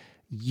that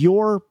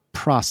your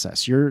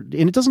process, and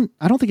it doesn't...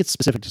 I don't think it's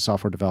specific to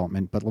software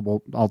development, but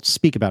I'll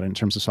speak about it in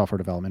terms of software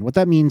development. What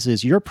that means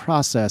is your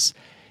process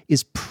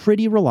is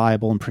pretty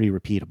reliable and pretty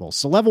repeatable.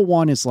 So level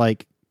 1 is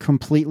like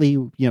completely,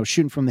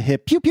 shooting from the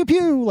hip, pew, pew,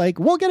 pew, like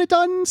we'll get it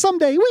done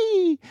someday,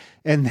 wee.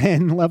 And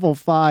then level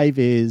 5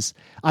 is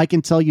I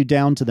can tell you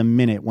down to the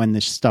minute when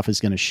this stuff is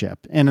going to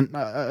ship. And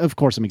of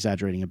course I'm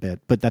exaggerating a bit,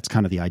 but that's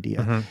kind of the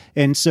idea.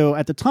 And so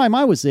at the time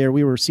I was there,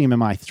 we were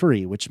CMMI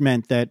 3, which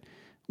meant that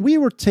we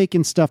were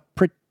taking stuff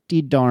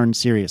pretty darn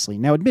seriously.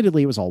 Now,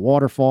 admittedly, it was all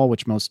waterfall,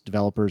 which most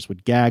developers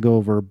would gag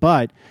over,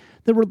 but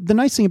the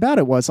nice thing about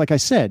it was, like I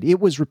said, it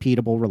was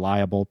repeatable,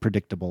 reliable,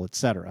 predictable,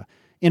 etc.,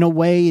 in a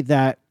way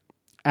that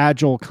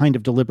Agile kind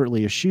of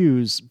deliberately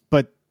eschews,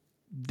 but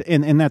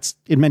and that's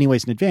in many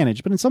ways an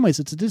advantage, but in some ways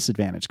it's a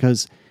disadvantage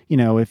because,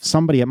 if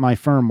somebody at my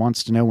firm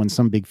wants to know when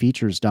some big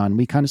feature is done,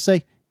 we kind of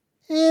say,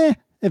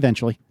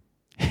 eventually.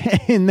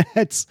 And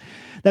that's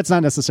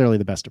not necessarily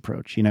the best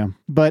approach,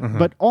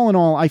 But all in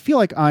all, I feel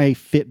like I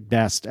fit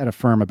best at a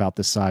firm about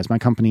this size. My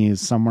company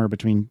is somewhere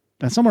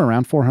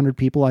around 400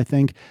 people, I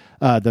think.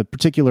 The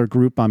particular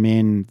group I'm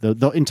in,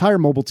 the entire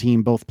mobile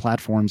team, both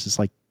platforms, is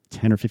like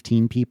 10 or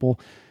 15 people.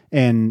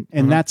 And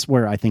that's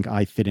where I think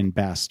I fit in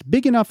best.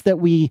 Big enough that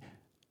we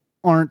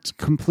aren't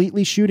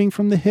completely shooting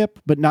from the hip,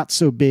 but not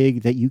so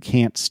big that you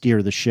can't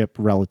steer the ship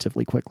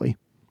relatively quickly.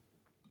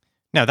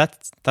 No,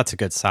 that's a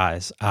good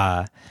size.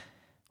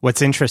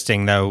 What's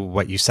interesting, though,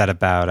 what you said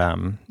about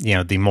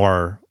the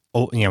more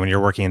when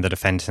you're working in the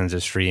defense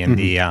industry and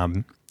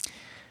the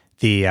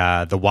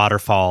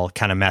waterfall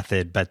kind of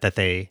method, but that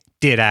they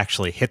did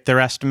actually hit their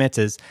estimates,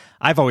 is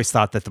I've always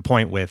thought that the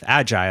point with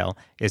Agile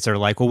is they're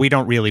like, well, we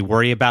don't really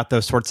worry about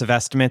those sorts of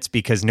estimates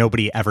because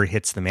nobody ever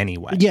hits them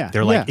anyway. Yeah,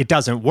 they're like, it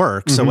doesn't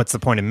work, so what's the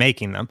point of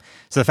making them?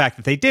 So the fact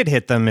that they did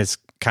hit them is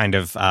kind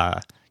of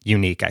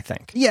unique, I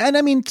think. Yeah, and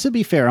I mean, to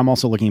be fair, I'm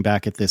also looking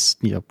back at this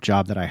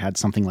job that I had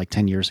something like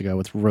 10 years ago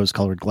with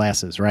rose-colored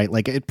glasses, right?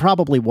 Like, it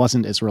probably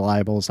wasn't as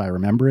reliable as I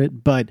remember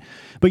it, but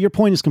your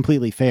point is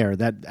completely fair,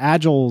 that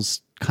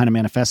Agile's kind of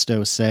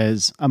manifesto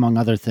says, among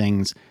other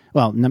things,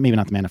 well, maybe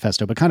not the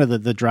manifesto, but kind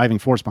of the driving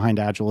force behind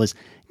Agile is,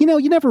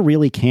 you never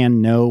really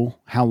can know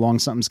how long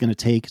something's going to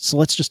take. So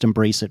let's just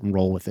embrace it and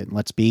roll with it. And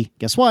let's be,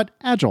 guess what?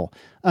 Agile.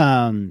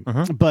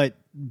 But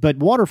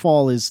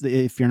waterfall is,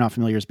 if you're not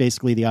familiar, is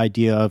basically the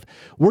idea of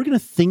we're going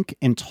to think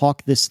and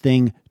talk this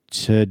thing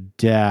to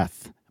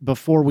death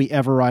before we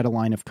ever write a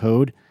line of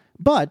code.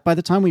 But by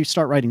the time we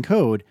start writing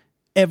code,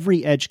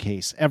 every edge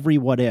case, every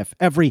what if,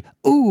 every,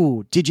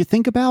 ooh, did you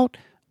think about?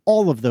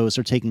 All of those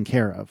are taken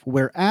care of.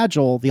 Where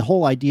Agile, the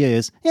whole idea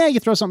is, you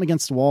throw something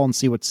against the wall and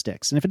see what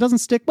sticks. And if it doesn't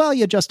stick, well,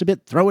 you adjust a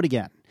bit, throw it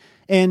again.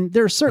 And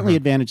there are certainly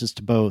advantages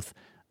to both.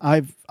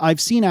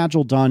 I've seen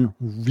Agile done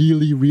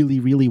really,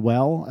 really, really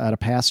well at a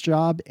past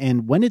job.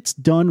 And when it's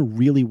done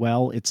really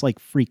well, it's like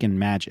freaking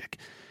magic.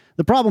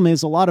 The problem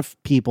is a lot of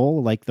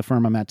people, like the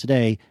firm I'm at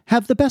today,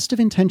 have the best of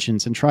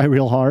intentions and try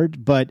real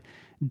hard, but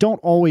don't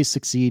always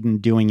succeed in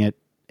doing it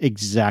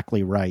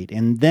exactly right.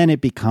 And then it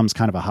becomes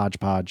kind of a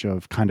hodgepodge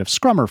of kind of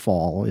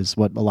scrummerfall is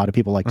what a lot of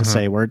people like to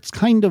say, where it's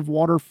kind of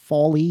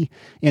waterfall-y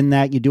in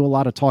that you do a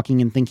lot of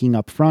talking and thinking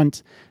up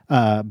front,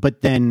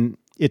 but then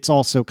it's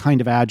also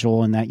kind of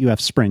agile in that you have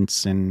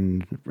sprints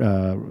and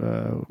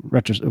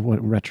what's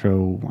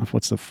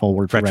the full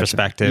word for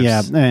retrospectives?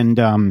 Yeah,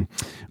 and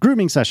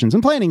grooming sessions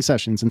and planning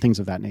sessions and things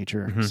of that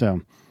nature.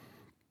 So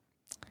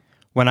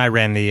when I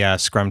ran the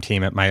Scrum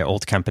team at my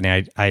old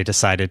company, I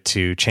decided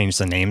to change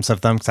the names of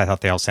them because I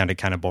thought they all sounded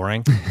kind of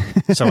boring.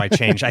 So I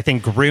changed, I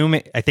think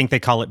they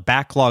call it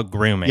backlog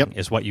grooming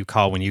is what you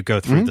call when you go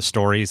through the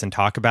stories and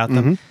talk about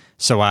them.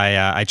 So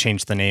I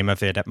changed the name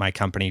of it at my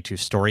company to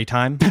Story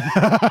Time. I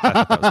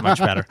thought that was much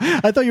better.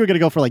 I thought you were going to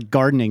go for like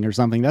gardening or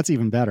something. That's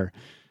even better.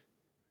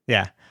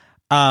 Yeah.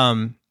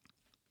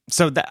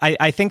 So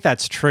I think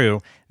that's true.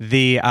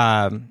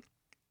 And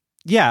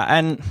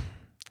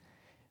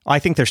I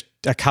think there's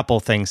a couple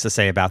things to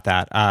say about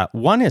that.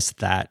 One is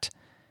that,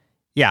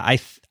 I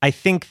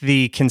think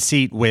the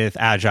conceit with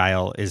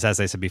Agile is,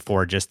 as I said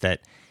before, just that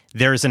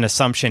there's an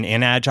assumption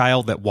in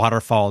Agile that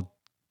waterfall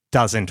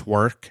doesn't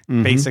work,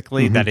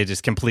 basically, that it is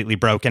completely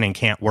broken and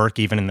can't work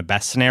even in the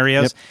best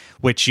scenarios,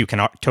 which you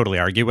can totally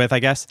argue with, I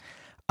guess,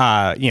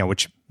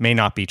 which may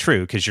not be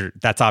true because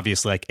that's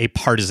obviously like a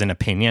partisan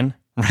opinion,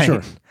 right?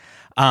 Sure.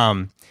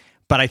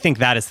 But I think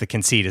that is the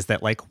conceit, is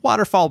that like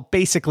waterfall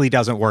basically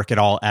doesn't work at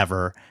all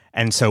ever.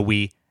 And so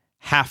we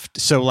have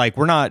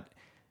to,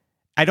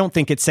 I don't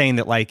think it's saying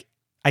that like,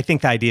 I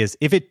think the idea is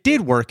if it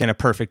did work in a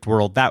perfect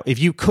world, that if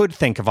you could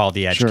think of all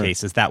the edge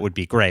cases, that would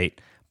be great,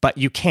 but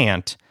you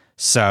can't.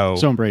 So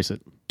embrace it.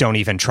 Don't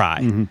even try.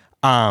 And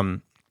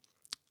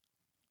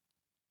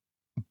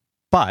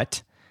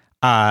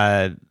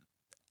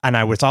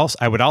I would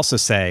also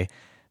say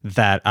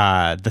that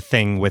the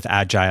thing with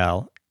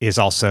Agile is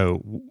also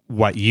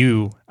what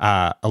you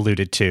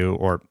alluded to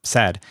or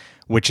said,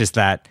 which is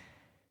that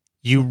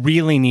you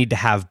really need to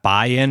have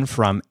buy-in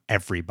from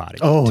everybody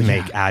to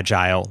make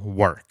Agile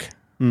work.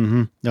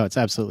 No, it's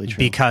absolutely true.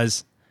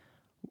 Because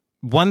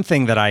one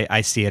thing that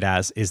I see it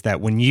as is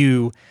that when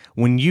you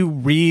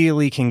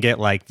really can get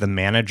like the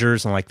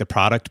managers and like the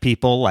product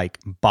people like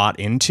bought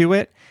into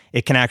it,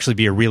 it can actually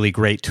be a really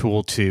great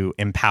tool to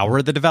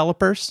empower the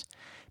developers,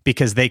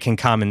 because they can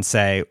come and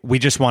say, we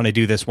just want to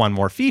do this one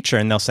more feature.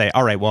 And they'll say,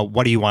 all right, well,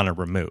 what do you want to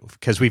remove?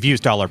 Because we've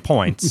used all our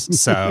points.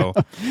 So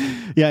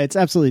yeah, it's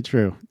absolutely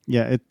true.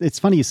 Yeah, it's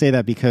funny you say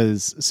that,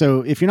 because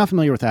so if you're not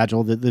familiar with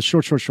Agile, the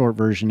short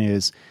version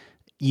is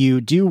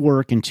you do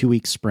work in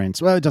 2-week sprints.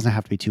 Well, it doesn't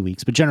have to be 2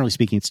 weeks, but generally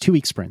speaking, it's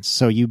 2-week sprints.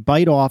 So you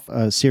bite off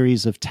a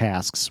series of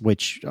tasks,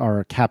 which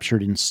are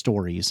captured in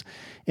stories.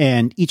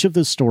 And each of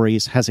those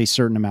stories has a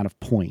certain amount of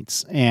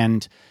points.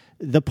 And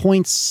the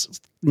points,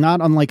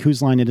 not unlike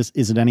whose line is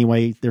it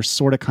anyway, they're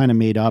sort of kind of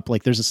made up.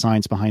 Like there's a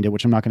science behind it,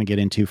 which I'm not going to get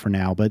into for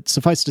now, but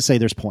suffice to say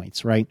there's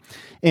points, right?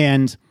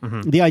 And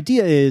the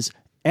idea is,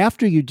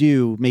 after you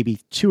do maybe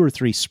 2 or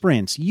 3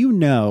 sprints, you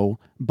know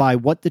by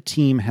what the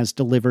team has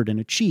delivered and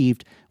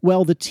achieved,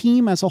 well, the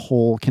team as a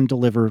whole can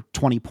deliver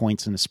 20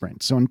 points in a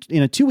sprint. So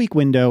in a 2-week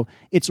window,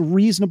 it's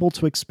reasonable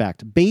to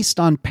expect, based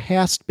on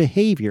past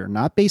behavior,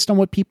 not based on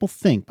what people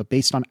think, but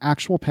based on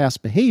actual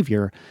past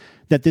behavior,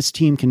 that this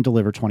team can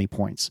deliver 20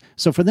 points.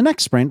 So for the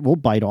next sprint, we'll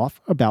bite off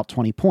about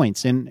 20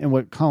 points. And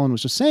what Collin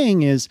was just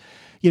saying is,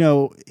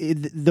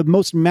 the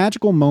most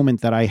magical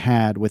moment that I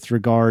had with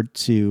regard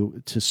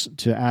to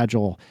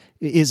Agile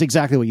is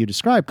exactly what you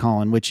described,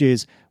 Collin, which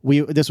is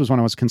this was when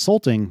I was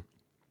consulting,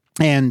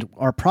 and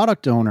our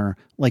product owner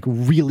like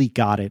really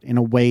got it in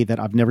a way that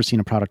I've never seen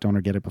a product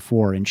owner get it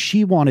before. And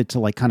she wanted to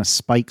like kind of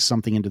spike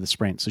something into the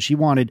sprint. So she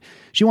wanted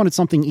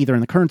something either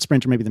in the current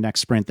sprint or maybe the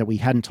next sprint that we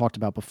hadn't talked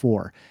about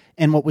before.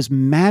 And what was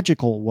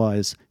magical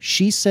was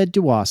she said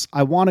to us,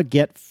 I want to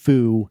get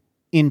Foo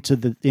into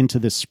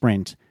this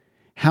sprint.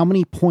 How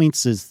many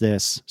points is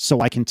this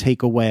so I can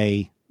take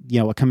away,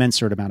 a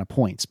commensurate amount of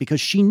points? Because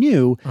she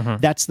knew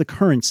that's the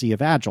currency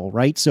of Agile,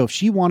 right? So if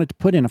she wanted to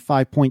put in a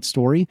 5-point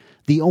story,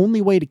 the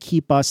only way to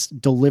keep us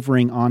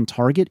delivering on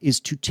target is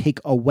to take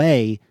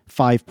away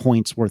 5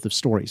 points worth of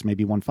stories,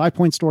 maybe one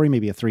 5-point story,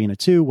 maybe a 3 and a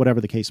 2,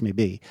 whatever the case may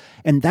be.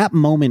 And that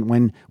moment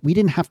when we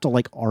didn't have to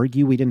like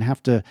argue, we didn't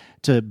have to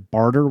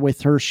barter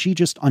with her, she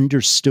just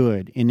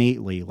understood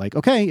innately, like,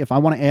 okay, if I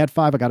want to add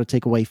 5, I got to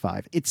take away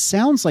 5. It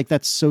sounds like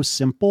that's so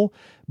simple,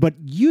 but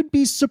you'd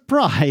be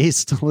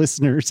surprised,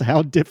 listeners,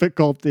 how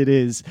difficult it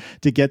is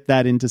to get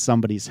that into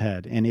somebody's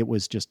head. And it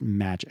was just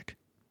magic.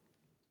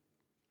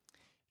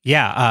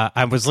 Yeah,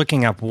 I was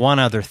looking up one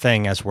other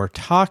thing as we're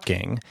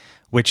talking,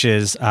 which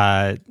is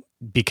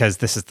because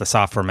this is the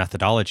software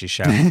methodology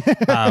show.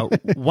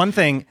 One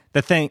thing,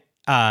 the thing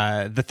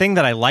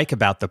that I like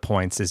about the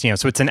points is,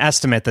 so it's an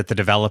estimate that the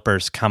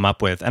developers come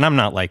up with. And I'm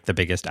not like the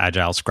biggest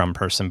agile Scrum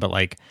person, but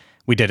like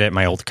we did it at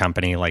my old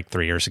company like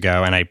 3 years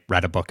ago, and I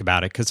read a book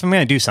about it because if I'm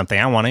going to do something,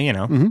 I want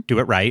to, do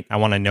it right. I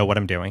want to know what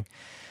I'm doing.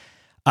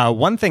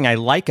 One thing I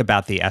like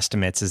about the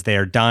estimates is they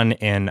are done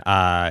in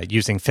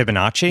using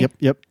Fibonacci.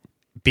 Yep.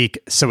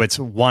 So it's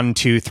 1,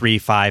 2, 3,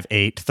 5,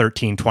 8,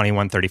 13,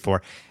 21,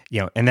 34,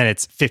 and then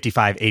it's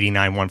 55,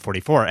 89,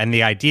 144. And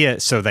the idea,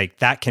 so like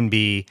that can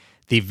be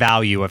the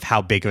value of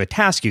how big of a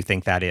task you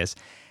think that is.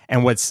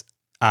 And what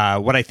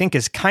I think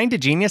is kind of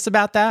genius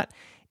about that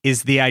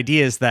is the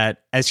idea is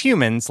that as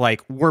humans,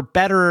 like we're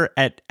better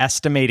at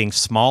estimating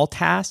small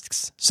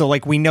tasks. So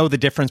like we know the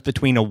difference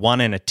between a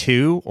 1 and a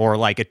 2 or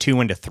like a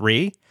 2 and a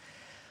 3.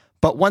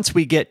 But once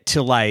we get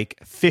to like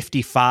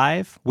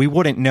 55, we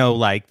wouldn't know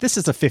like this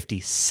is a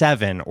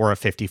 57 or a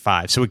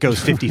 55. So it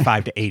goes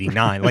 55 to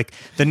 89. Like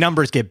the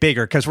numbers get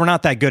bigger because we're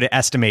not that good at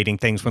estimating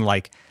things when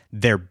like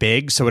they're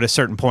big. So at a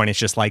certain point, it's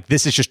just like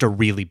this is just a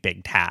really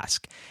big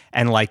task.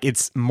 And like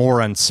it's more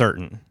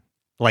uncertain.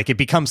 Like it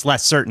becomes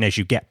less certain as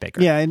you get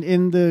bigger. Yeah,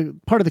 and the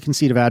part of the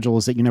conceit of Agile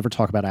is that you never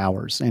talk about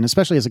hours. And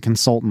especially as a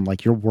consultant,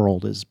 like your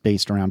world is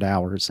based around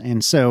hours.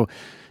 And so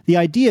the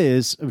idea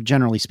is,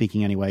 generally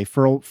speaking anyway,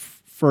 for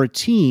a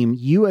team,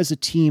 you as a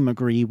team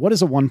agree, what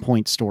is a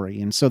 1-point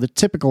story? And so the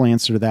typical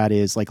answer to that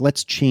is like,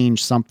 let's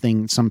change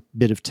something, some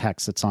bit of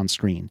text that's on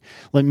screen.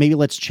 Maybe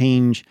let's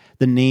change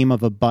the name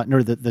of a button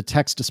or the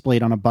text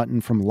displayed on a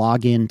button from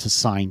login to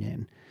sign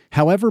in.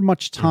 However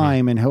much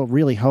time and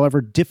however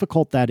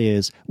difficult that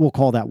is, we'll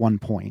call that 1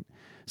 point.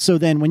 So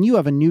then when you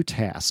have a new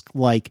task,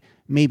 like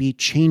maybe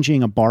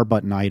changing a bar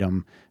button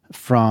item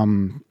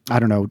from, I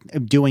don't know,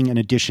 doing an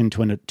addition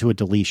to a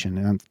deletion,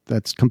 and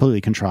that's completely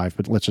contrived,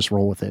 but let's just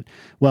roll with it.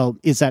 Well,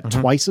 is that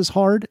twice as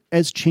hard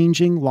as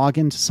changing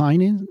login to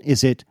sign in?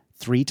 Is it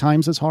 3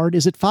 times as hard?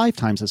 Is it 5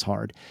 times as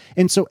hard?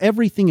 And so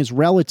everything is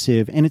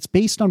relative, and it's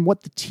based on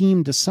what the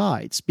team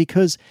decides.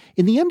 Because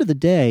in the end of the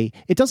day,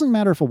 it doesn't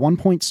matter if a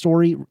 1-point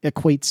story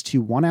equates to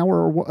 1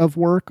 hour of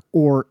work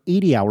or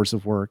 80 hours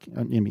of work.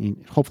 I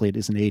mean, hopefully it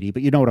isn't 80,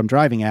 but you know what I'm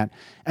driving at.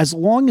 As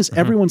long as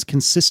everyone's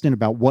consistent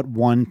about what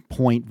 1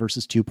 point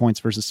versus 2 points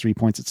versus 3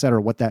 points, et cetera,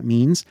 what that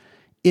means,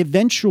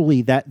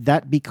 eventually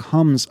that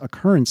becomes a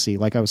currency,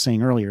 like I was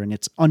saying earlier, and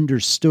it's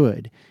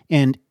understood.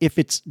 And if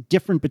it's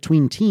different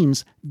between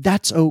teams,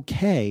 that's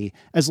okay,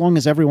 as long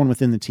as everyone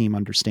within the team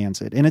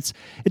understands it. And it's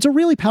a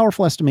really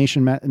powerful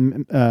estimation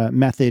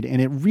method,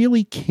 and it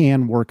really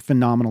can work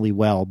phenomenally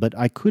well. But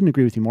I couldn't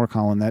agree with you more,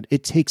 Collin, that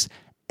it takes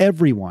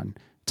everyone,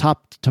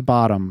 top to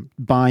bottom,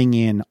 buying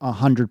in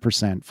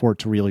 100% for it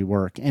to really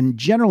work. And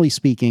generally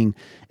speaking,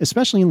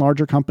 especially in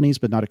larger companies,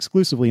 but not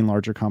exclusively in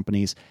larger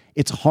companies,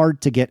 it's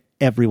hard to get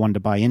everyone to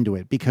buy into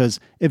it because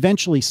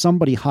eventually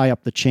somebody high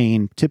up the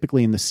chain,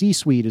 typically in the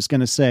C-suite, is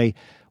going to say,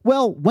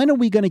 well, when are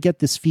we going to get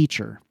this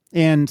feature?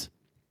 And,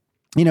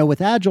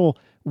 with Agile,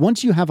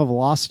 once you have a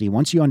velocity,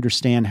 once you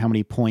understand how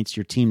many points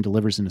your team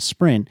delivers in a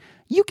sprint,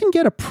 you can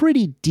get a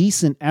pretty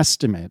decent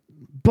estimate.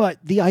 But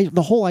the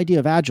whole idea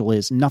of Agile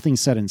is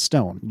nothing's set in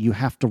stone. You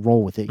have to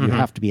roll with it. You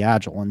have to be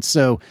Agile. And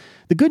so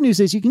the good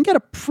news is you can get a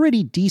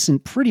pretty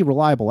decent, pretty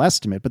reliable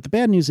estimate. But the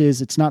bad news is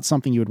it's not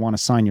something you would want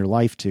to sign your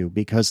life to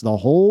because the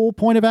whole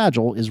point of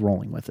Agile is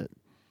rolling with it.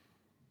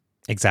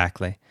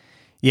 Exactly.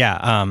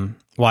 Yeah.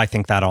 Well, I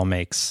think that all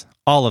makes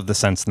all of the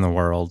sense in the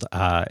world.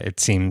 It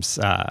seems...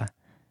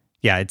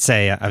 I'd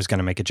say I was going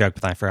to make a joke,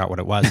 but then I forgot what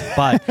it was.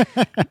 But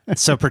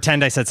so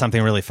pretend I said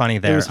something really funny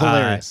there. It was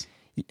hilarious.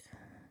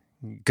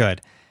 Good.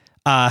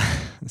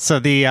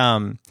 So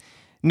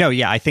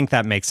I think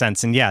that makes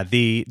sense. And yeah,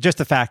 just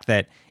the fact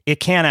that it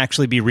can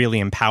actually be really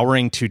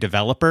empowering to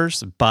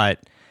developers, but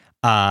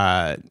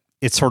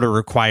it sort of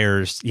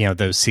requires,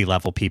 those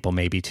C-level people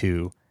maybe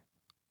to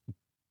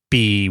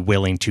be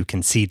willing to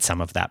concede some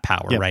of that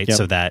power, right? Yep.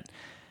 So that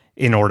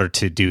in order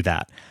to do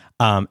that.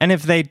 And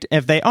if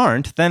they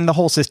aren't, then the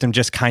whole system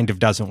just kind of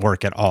doesn't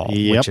work at all,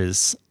 which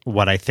is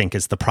what I think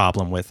is the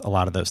problem with a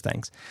lot of those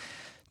things.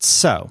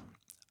 So,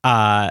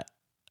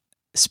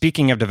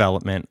 speaking of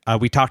development,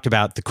 we talked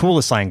about the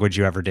coolest language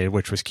you ever did,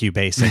 which was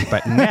QBasic.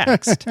 But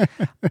next,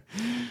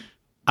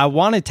 I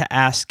wanted to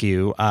ask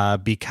you,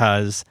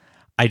 because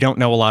I don't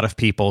know a lot of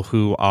people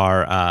who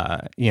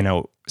are,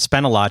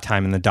 spent a lot of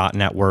time in the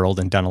 .NET world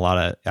and done a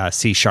lot of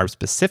C#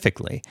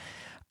 specifically.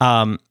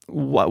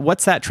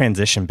 What's that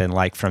transition been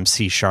like from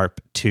C#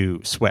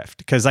 to Swift?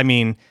 Because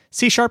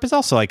C# is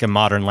also like a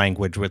modern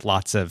language with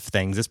lots of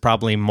things. It's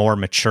probably more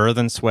mature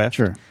than Swift.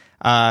 Sure.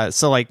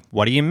 So like,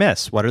 what do you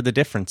miss? What are the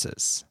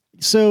differences?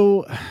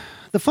 So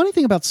the funny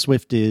thing about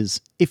Swift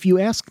is, if you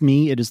ask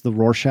me, it is the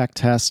Rorschach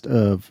test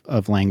of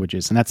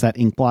languages. And that's that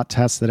inkblot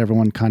test that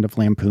everyone kind of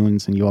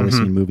lampoons and you always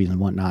see in movies and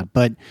whatnot.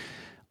 But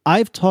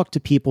I've talked to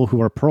people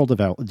who are Perl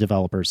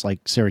developers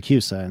like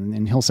Syracuse,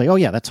 and he'll say, oh,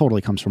 yeah, that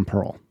totally comes from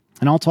Perl.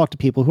 And I'll talk to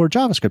people who are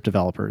JavaScript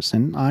developers,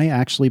 and I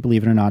actually,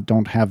 believe it or not,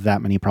 don't have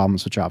that many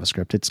problems with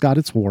JavaScript. It's got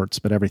its warts,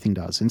 but everything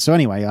does. And so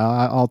anyway,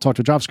 I'll talk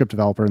to a JavaScript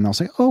developer, and they'll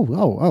say,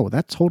 oh,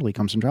 that totally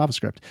comes from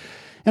JavaScript.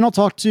 And I'll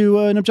talk to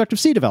an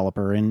Objective-C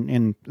developer,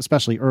 and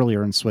especially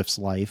earlier in Swift's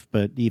life,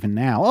 but even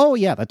now, oh,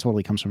 yeah, that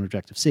totally comes from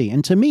Objective-C.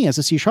 And to me, as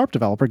a C#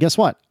 developer, guess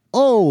what?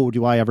 Oh,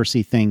 do I ever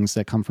see things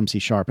that come from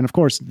C#? And of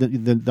course,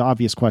 the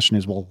obvious question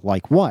is, well,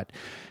 like what?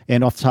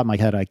 And off the top of my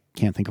head, I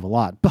can't think of a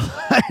lot, but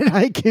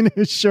I can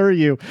assure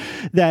you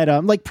that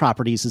like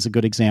properties is a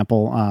good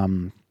example.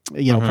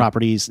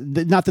 Properties,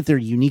 not that they're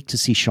unique to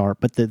C#,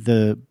 but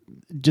the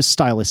just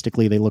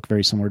stylistically, they look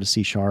very similar to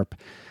C#.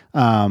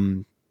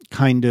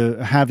 Kind of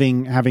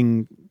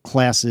having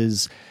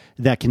classes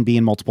that can be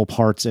in multiple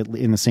parts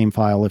in the same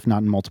file, if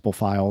not in multiple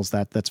files.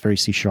 That's very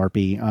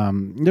C-sharpy.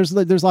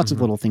 There's lots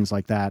of little things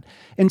like that.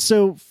 And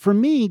so for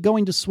me,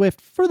 going to Swift,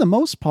 for the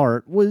most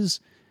part, was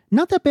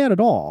not that bad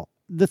at all.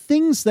 The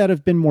things that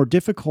have been more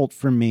difficult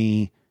for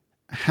me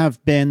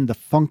have been the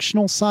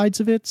functional sides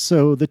of it.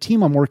 So the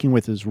team I'm working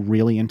with is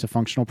really into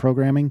functional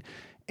programming,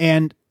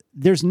 and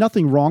there's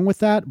nothing wrong with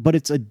that, but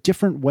it's a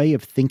different way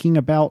of thinking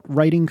about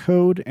writing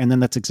code. And then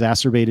that's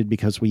exacerbated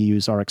because we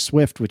use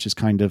RxSwift, which is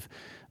kind of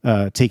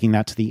taking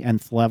that to the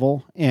nth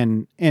level.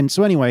 And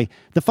so anyway,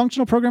 the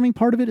functional programming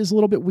part of it is a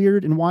little bit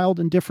weird and wild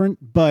and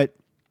different, but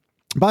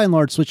by and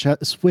large,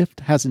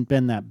 Swift hasn't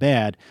been that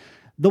bad.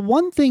 The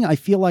one thing I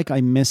feel like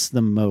I miss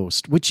the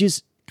most, which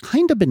is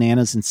kind of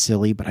bananas and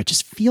silly, but I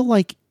just feel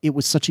like it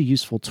was such a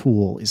useful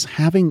tool, is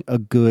having a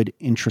good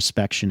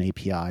introspection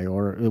API,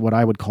 or what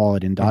I would call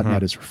it in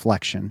 .NET is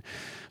reflection.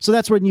 So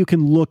that's when you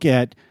can look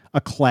at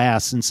a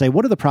class and say,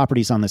 what are the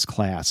properties on this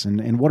class?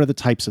 And what are the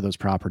types of those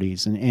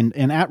properties? And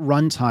at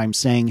runtime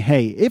saying,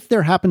 hey, if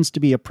there happens to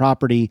be a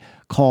property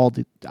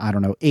called, I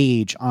don't know,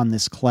 age on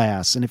this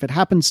class, and if it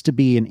happens to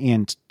be an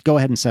int, go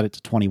ahead and set it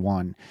to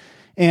 21.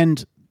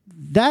 And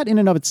that in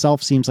and of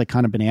itself seems like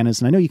kind of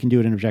bananas. And I know you can do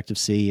it in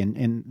Objective-C,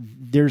 and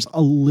there's a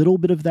little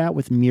bit of that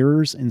with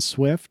mirrors in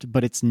Swift,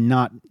 but it's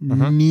not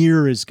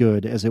near as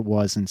good as it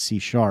was in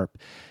C#.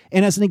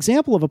 And as an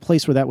example of a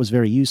place where that was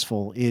very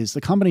useful is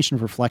the combination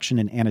of reflection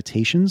and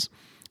annotations.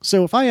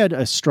 So if I had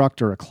a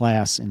struct or a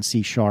class in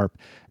C#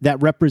 that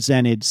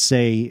represented,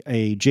 say,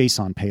 a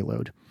JSON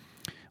payload,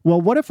 well,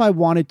 what if I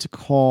wanted to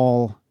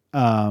call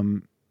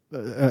maybe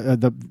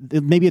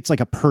it's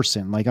like a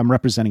person, like I'm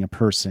representing a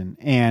person,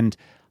 and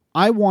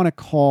I want to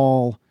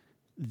call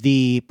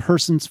the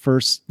person's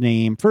first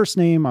name,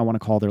 I want to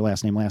call their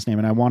last name,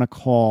 and I want to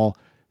call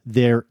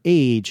their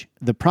age,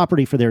 the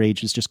property for their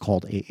age is just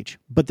called age.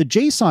 But the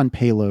JSON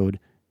payload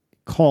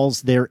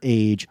calls their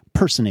age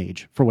person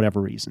age for whatever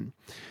reason.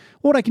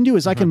 What I can do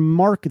is I can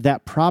mark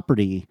that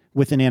property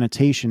with an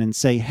annotation and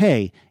say,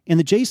 hey, in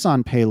the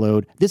JSON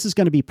payload, this is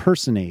going to be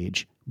person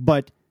age,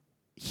 but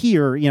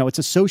here, it's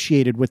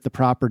associated with the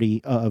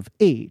property of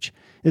age.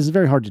 This is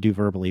very hard to do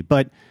verbally,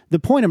 but the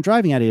point I'm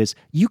driving at is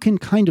you can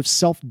kind of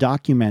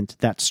self-document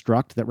that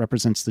struct that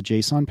represents the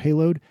JSON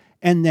payload,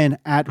 and then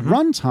at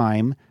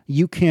runtime,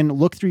 you can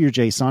look through your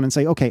JSON and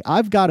say, okay,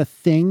 I've got a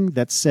thing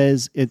that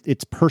says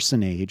it's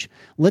person age.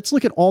 Let's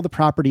look at all the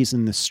properties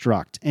in this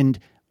struct, and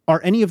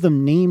are any of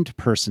them named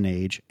person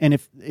age? And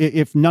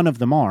if none of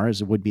them are,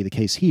 as it would be the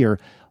case here,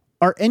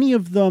 are any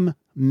of them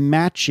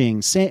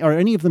matching, are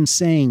any of them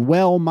saying,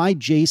 well, my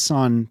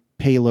JSON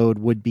payload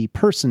would be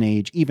person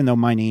age, even though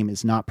my name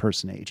is not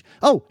person age?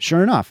 Oh,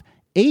 sure enough,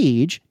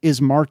 age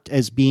is marked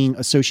as being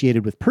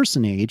associated with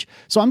person age.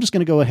 So I'm just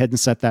going to go ahead and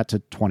set that to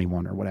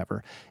 21 or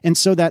whatever. And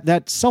so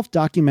that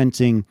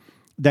self-documenting,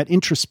 that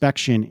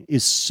introspection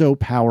is so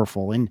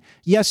powerful. And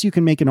yes, you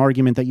can make an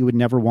argument that you would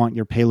never want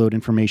your payload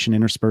information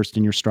interspersed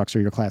in your structs or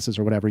your classes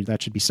or whatever.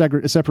 That should be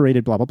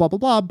separated, blah, blah, blah, blah,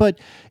 blah. But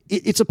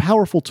it's a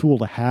powerful tool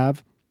to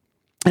have.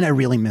 And I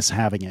really miss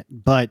having it.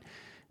 But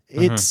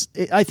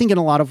I think in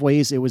a lot of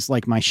ways, it was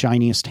like my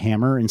shiniest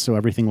hammer. And so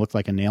everything looked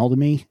like a nail to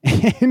me.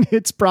 And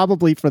it's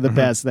probably for the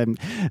best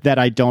that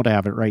I don't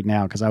have it right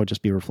now, because I would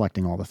just be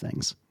reflecting all the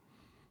things.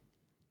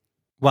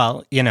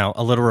 Well,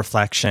 a little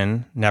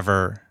reflection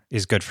never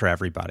is good for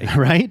everybody.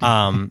 Right?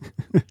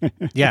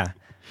 Yeah.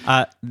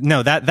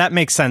 No, that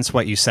makes sense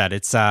what you said.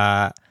 It's,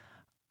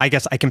 I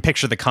guess I can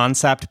picture the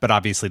concept, but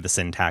obviously the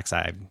syntax,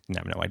 I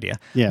have no idea.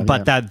 Yeah.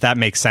 But that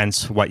makes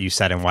sense what you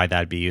said and why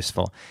that'd be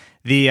useful.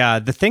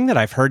 The thing that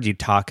I've heard you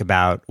talk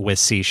about with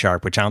C#,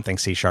 which I don't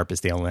think C#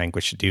 is the only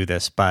language to do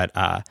this, but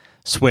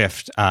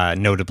Swift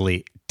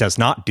notably does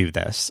not do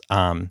this,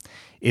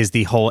 is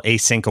the whole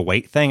async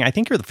await thing. I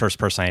think you're the first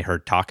person I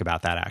heard talk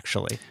about that,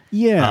 actually.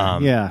 Yeah,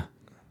 yeah.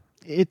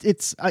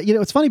 It's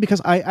it's funny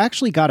because I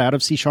actually got out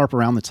of C#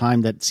 around the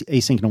time that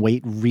async and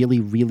await really,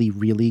 really,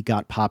 really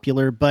got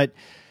popular, but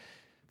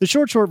the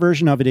short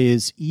version of it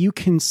is you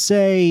can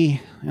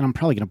say, and I'm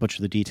probably going to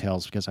butcher the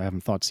details because I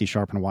haven't thought C#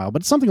 in a while,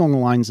 but it's something along the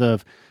lines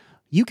of,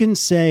 you can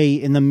say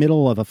in the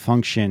middle of a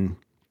function,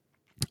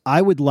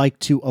 I would like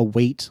to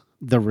await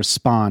the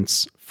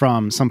response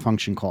from some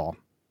function call.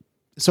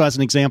 So as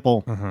an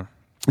example,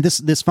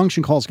 this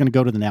function call is going to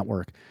go to the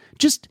network.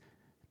 Just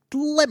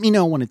let me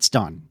know when it's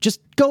done. Just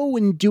go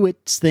and do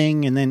its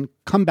thing and then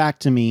come back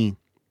to me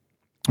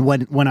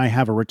when I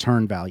have a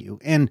return value.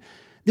 And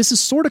this is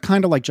sort of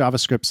kind of like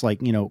JavaScript's like,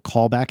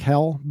 callback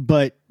hell.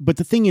 But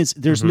the thing is,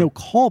 there's no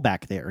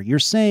callback there. You're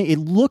saying it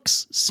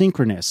looks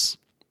synchronous.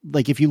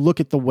 Like if you look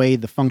at the way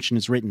the function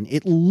is written,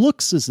 it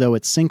looks as though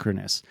it's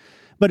synchronous.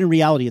 But in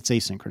reality, it's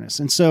asynchronous.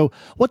 And so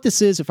what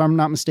this is, if I'm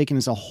not mistaken,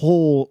 is a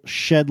whole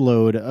shed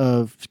load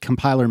of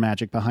compiler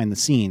magic behind the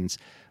scenes.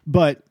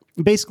 But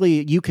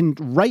basically, you can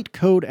write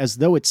code as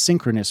though it's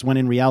synchronous when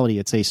in reality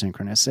it's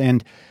asynchronous.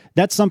 And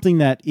that's something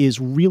that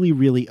is really,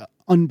 really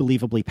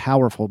unbelievably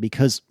powerful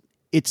because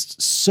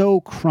it's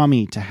so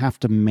crummy to have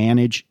to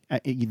manage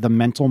the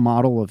mental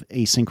model of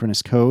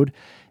asynchronous code.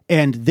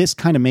 And this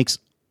kind of makes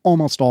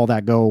almost all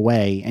that go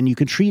away. And you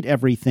can treat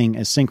everything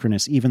as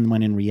synchronous, even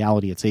when in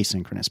reality it's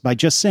asynchronous, by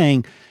just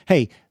saying,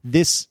 hey,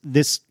 this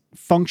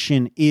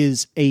function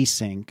is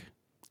async.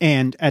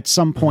 And at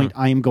some point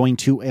I am going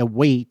to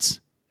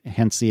await,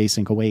 hence the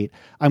async await,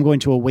 I'm going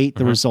to await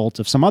the result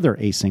of some other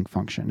async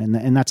function.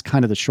 And that's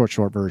kind of the short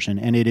version.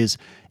 And it is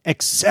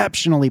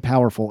exceptionally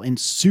powerful and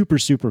super,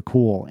 super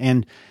cool.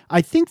 And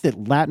I think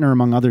that Latner,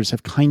 among others,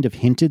 have kind of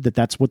hinted that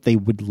that's what they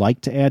would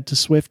like to add to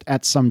Swift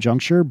at some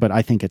juncture, but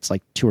I think it's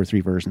like 2 or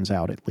 3 versions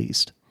out at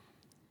least.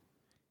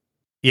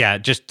 Yeah,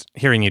 just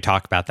hearing you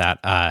talk about that,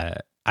 I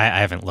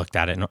haven't looked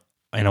at it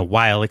in a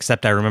while,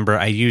 except I remember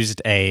I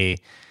used a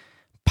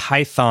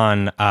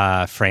Python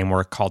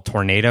framework called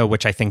Tornado,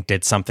 which I think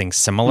did something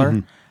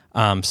similar.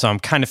 So I'm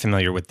kind of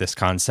familiar with this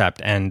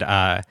concept. And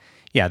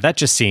that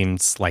just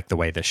seems like the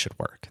way this should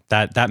work.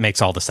 That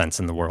makes all the sense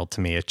in the world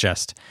to me. It's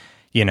just,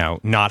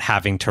 not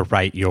having to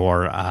write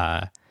your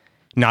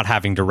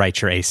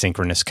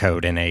asynchronous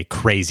code in a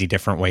crazy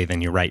different way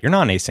than you write your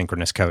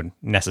non-asynchronous code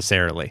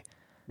necessarily.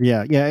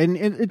 Yeah, and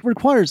it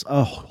requires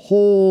a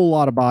whole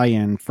lot of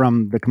buy-in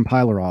from the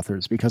compiler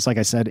authors because, like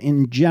I said,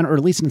 in general, or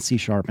at least in C#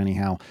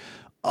 anyhow,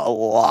 a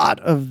lot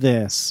of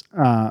this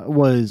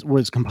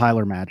was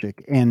compiler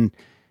magic, and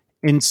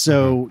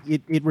so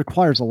it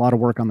requires a lot of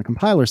work on the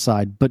compiler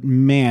side. But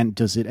man,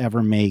 does it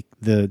ever make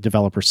the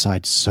developer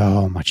side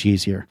so much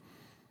easier.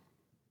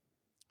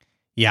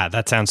 Yeah,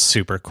 that sounds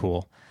super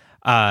cool.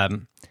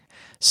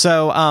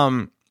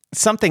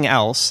 Something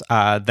else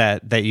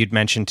that you'd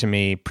mentioned to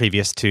me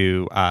previous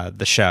to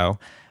the show,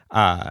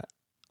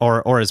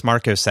 or as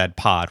Marco said,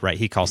 pod, right?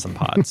 He calls them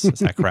pods. Is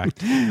that correct?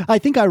 I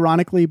think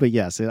ironically, but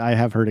yes, I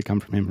have heard it come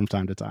from him from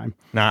time to time.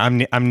 No,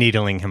 I'm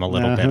needling him a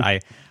little bit. I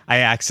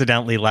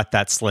accidentally let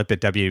that slip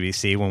at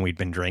WBC when we'd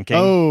been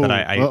drinking. But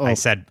I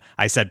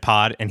said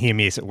pod, and he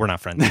immediately said, "We're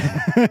not friends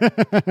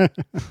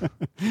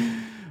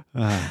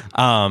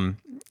anymore."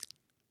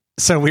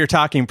 So we were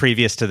talking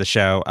previous to the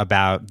show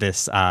about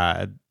this,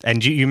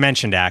 and you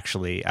mentioned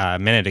actually a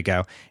minute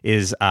ago,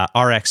 is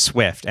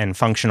RxSwift and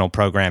functional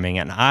programming,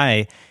 and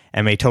I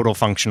am a total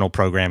functional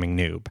programming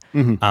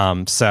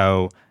noob.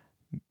 So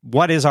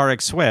what is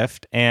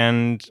RxSwift,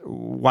 and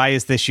why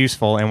is this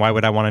useful, and why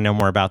would I want to know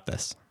more about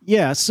this?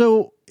 Yeah,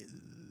 so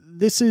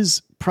this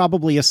is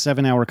probably a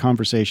 7-hour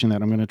conversation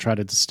that I'm going to try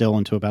to distill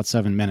into about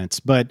 7 minutes,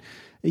 but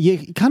you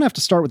kind of have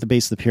to start with the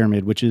base of the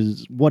pyramid, which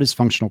is what is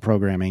functional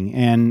programming,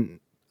 and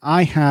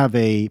I have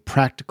a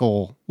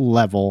practical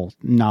level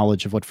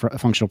knowledge of what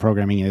functional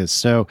programming is.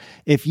 So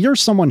if you're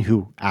someone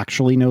who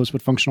actually knows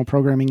what functional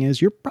programming is,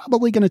 you're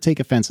probably going to take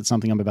offense at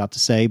something I'm about to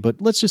say,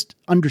 but let's just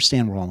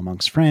understand we're all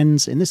amongst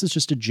friends. And this is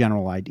just a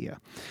general idea.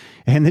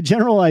 And the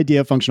general idea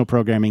of functional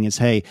programming is,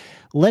 hey,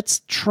 let's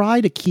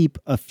try to keep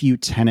a few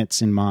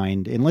tenets in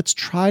mind, and let's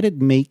try to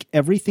make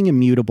everything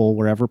immutable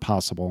wherever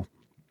possible,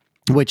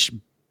 which,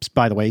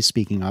 by the way,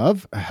 speaking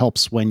of,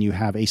 helps when you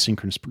have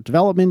asynchronous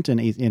development and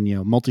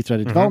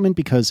multi-threaded development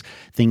because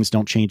things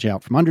don't change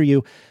out from under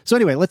you. So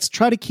anyway, let's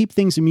try to keep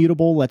things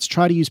immutable. Let's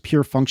try to use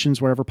pure functions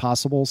wherever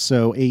possible.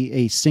 So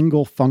a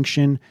single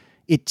function,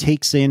 it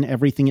takes in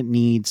everything it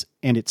needs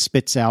and it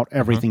spits out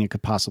everything it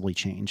could possibly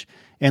change.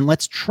 And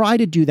let's try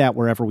to do that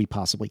wherever we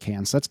possibly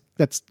can. So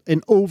that's an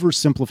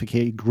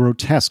oversimplification,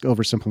 grotesque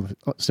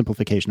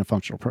oversimplification of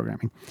functional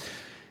programming.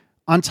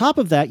 On top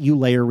of that, you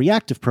layer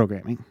reactive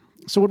programming.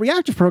 So what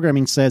reactive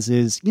programming says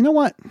is, you know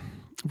what,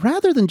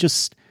 rather than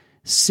just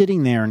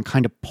sitting there and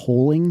kind of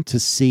polling to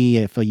see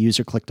if a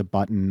user clicked a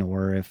button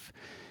or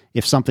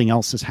if something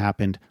else has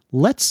happened,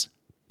 let's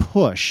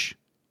push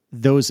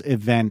those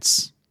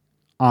events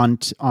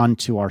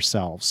onto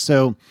ourselves.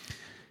 So,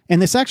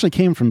 and this actually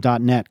came from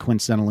 .NET,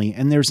 coincidentally,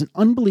 and there's an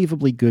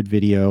unbelievably good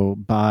video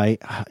by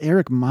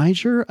Eric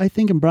Meijer, I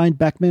think, and Brian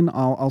Beckman.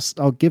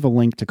 I'll give a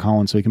link to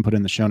Collin so he can put it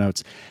in the show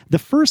notes. The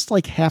first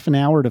half an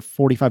hour to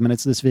 45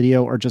 minutes of this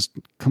video are just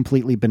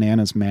completely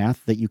bananas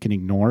math that you can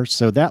ignore.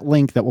 So that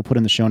link that we'll put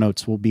in the show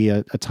notes will be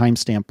a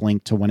timestamp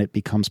link to when it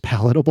becomes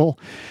palatable.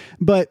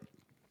 But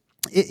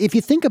if you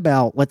think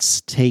about,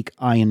 let's take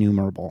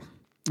IEnumerable.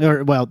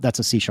 Or, well, that's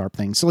a C#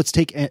 thing. So let's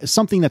take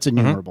something that's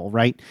enumerable,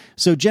 right?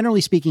 So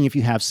generally speaking, if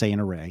you have, say, an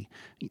array,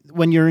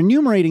 when you're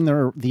enumerating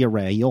the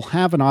array, you'll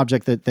have an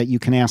object that you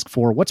can ask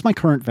for, what's my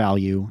current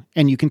value?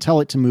 And you can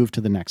tell it to move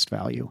to the next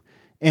value.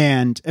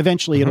 And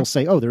eventually it'll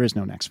say, oh, there is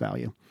no next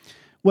value.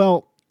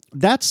 Well,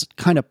 that's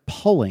kind of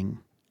pulling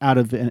out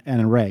of an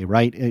array,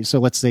 right? So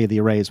let's say the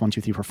array is 1, 2,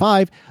 3, 4,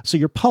 5. So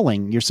you're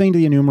pulling, you're saying to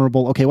the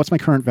enumerable, okay, what's my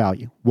current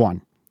value?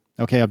 1.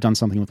 Okay, I've done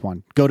something with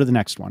 1. Go to the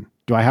next one.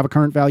 Do I have a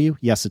current value?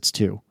 Yes, it's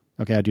 2.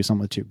 Okay, I do something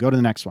with 2. Go to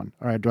the next one.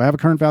 All right, do I have a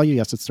current value?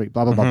 Yes, it's 3.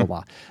 Blah blah blah blah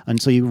blah.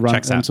 Until you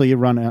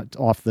run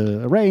off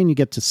the array and you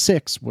get to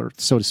 6,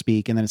 so to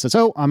speak, and then it says,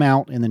 "Oh, I'm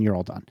out," and then you're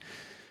all done.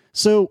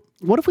 So,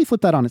 what if we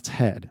flip that on its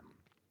head?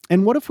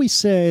 And what if we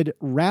said,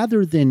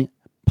 rather than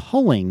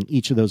pulling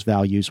each of those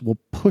values, we'll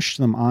push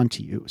them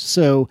onto you?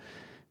 So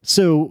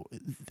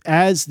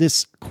as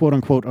this quote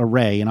unquote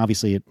array, and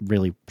obviously it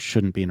really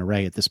shouldn't be an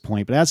array at this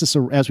point, but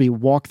as we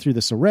walk through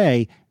this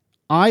array,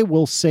 I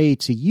will say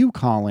to you,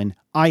 Collin,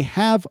 I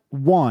have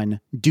 1,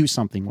 do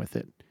something with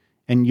it.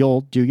 And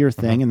you'll do your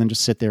thing and then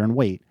just sit there and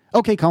wait.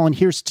 Okay, Collin,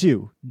 here's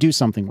 2, do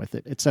something with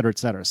it, et cetera, et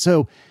cetera.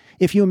 So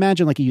if you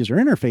imagine like a user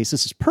interface,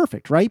 this is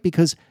perfect, right?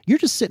 Because you're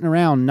just sitting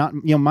around, not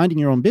minding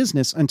your own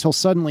business until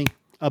suddenly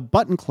a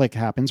button click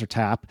happens or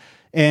tap,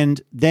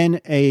 and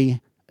then a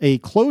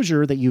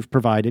closure that you've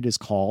provided is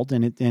called,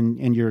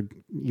 and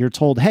you're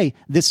told, hey,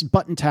 this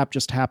button tap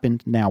just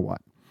happened, now what?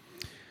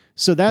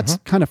 So that's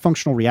kind of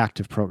functional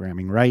reactive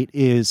programming, right?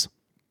 Is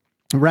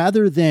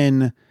rather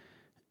than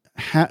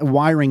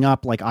wiring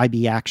up like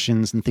IB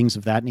actions and things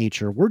of that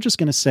nature, we're just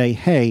going to say,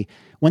 hey,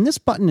 when this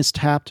button is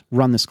tapped,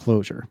 run this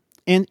closure.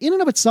 And in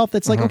and of itself,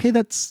 that's like, okay,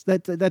 that's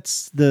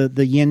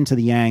the yin to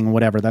the yang,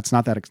 whatever. That's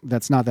not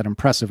that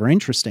impressive or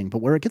interesting. But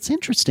where it gets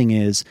interesting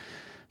is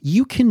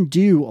you can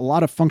do a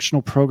lot of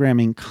functional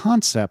programming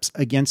concepts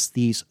against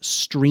these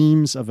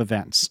streams of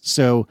events.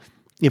 So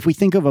if we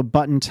think of a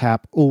button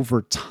tap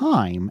over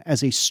time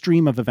as a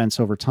stream of events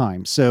over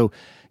time. So,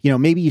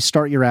 maybe you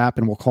start your app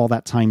and we'll call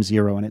that time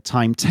 0. And at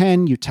time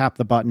 10, you tap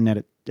the button.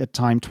 At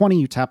time 20,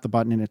 you tap the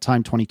button. And at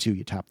time 22,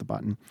 you tap the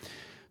button.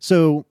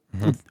 So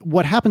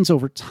what happens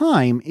over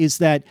time is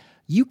that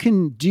you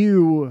can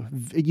do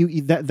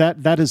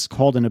that is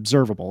called an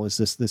observable, is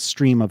this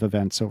stream of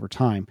events over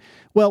time.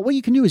 Well, what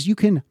you can do is you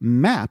can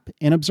map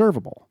an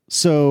observable.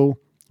 So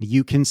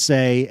you can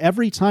say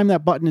every time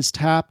that button is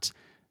tapped,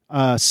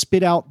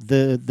 spit out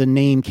the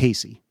name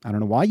Casey. I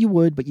don't know why you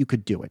would, but you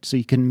could do it. So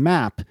you can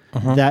map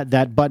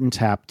that button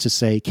tap to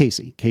say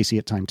Casey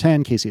at time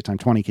 10, Casey at time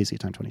 20, Casey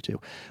at time 22.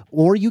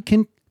 Or you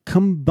can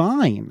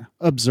combine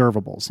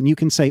observables, and you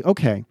can say,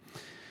 okay,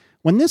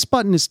 when this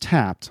button is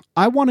tapped,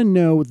 I want to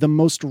know the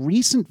most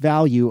recent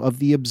value of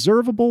the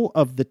observable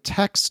of the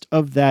text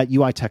of that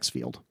UI text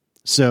field.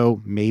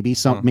 So maybe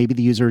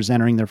the user is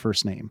entering their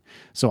first name.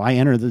 So I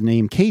enter the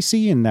name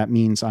Casey, and that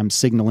means I'm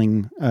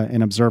signaling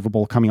an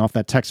observable coming off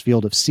that text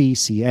field of C,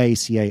 CA,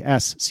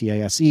 CAS,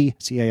 CASE,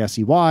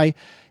 CASEY,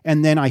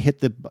 and then I hit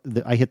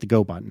the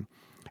go button.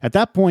 At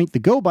that point, the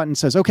go button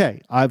says,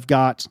 okay, I've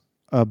got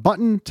a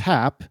button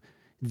tap.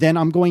 Then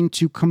I'm going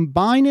to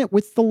combine it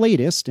with the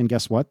latest, and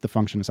guess what? The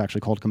function is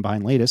actually called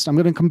combine latest. I'm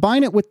going to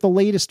combine it with the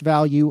latest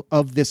value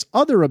of this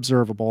other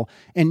observable,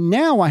 and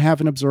now I have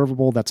an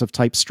observable that's of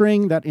type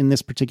string that in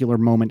this particular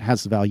moment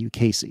has the value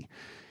Casey.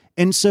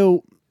 And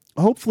so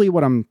hopefully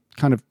what I'm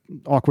kind of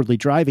awkwardly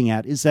driving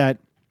at is that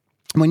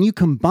when you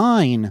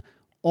combine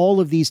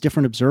all of these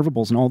different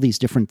observables and all these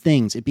different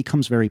things, it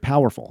becomes very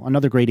powerful.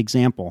 Another great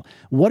example,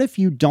 what if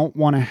you don't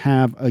want to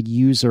have a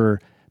user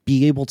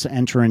be able to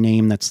enter a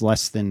name that's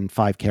less than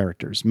 5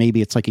 characters?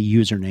 Maybe it's like a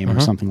username or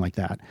something like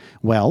that.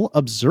 Well,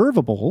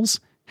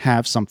 observables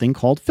have something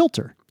called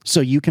filter.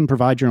 So you can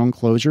provide your own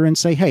closure and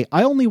say, hey,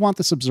 I only want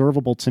this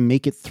observable to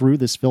make it through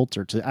this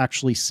filter to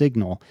actually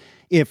signal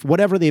if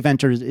whatever they've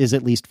entered is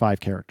at least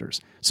 5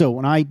 characters. So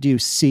when I do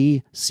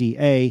C,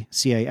 CA,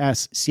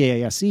 CAS,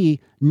 CASE,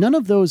 none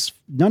of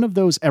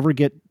those ever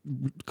get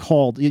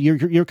called.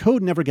 Your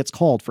code never gets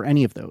called for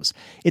any of those.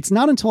 It's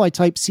not until I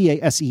type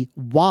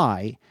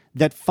CASEY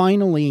that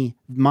finally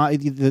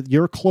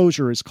your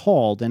closure is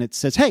called and it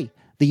says, hey,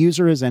 the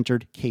user has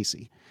entered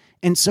Casey.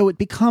 And so it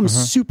becomes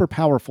super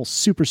powerful,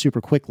 super,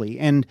 super quickly.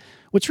 And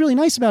what's really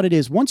nice about it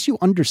is once you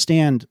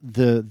understand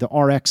the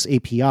Rx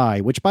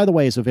API, which, by the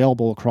way, is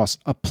available across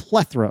a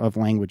plethora of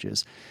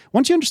languages.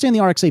 Once you understand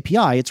the Rx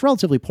API, it's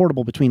relatively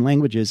portable between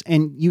languages,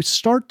 and you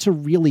start to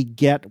really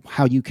get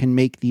how you can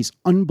make these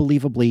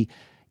unbelievably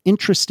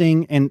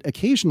interesting and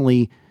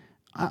occasionally,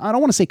 I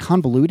don't want to say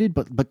convoluted,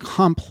 but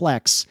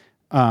complex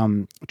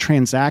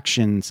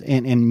transactions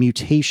and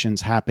mutations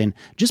happen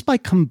just by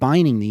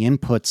combining the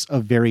inputs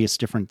of various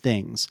different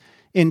things.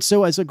 And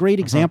so as a great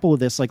example of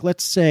this, like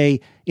let's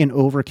say in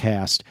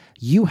Overcast,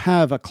 you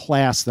have a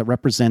class that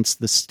represents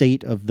the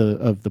state of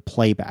the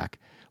playback.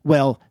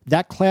 Well,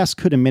 that class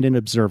could emit an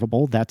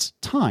observable that's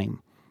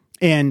time.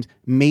 And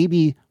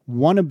maybe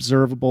one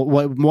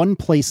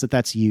place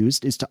that's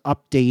used is to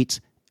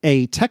update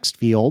a text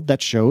field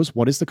that shows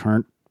what is the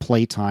current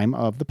playtime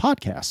of the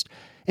podcast.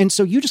 And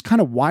so you just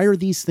kind of wire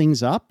these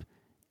things up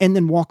and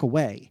then walk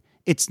away.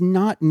 It's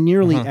not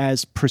nearly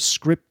as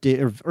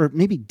prescriptive, or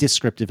maybe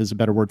descriptive is a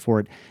better word for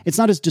it. It's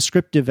not as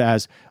descriptive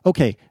as,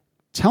 okay,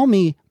 tell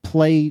me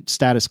play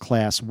status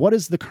class. What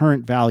is the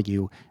current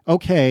value?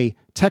 Okay,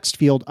 text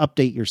field,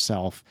 update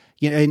yourself.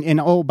 Yeah, and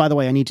oh, by the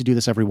way, I need to do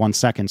this every 1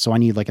 second, so I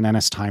need like an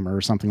NS timer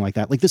or something like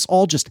that. Like this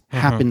all just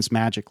happens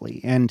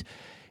magically. And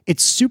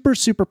it's super,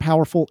 super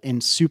powerful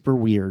and super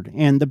weird.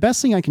 And the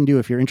best thing I can do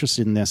if you're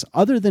interested in this,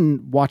 other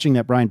than watching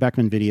that Brian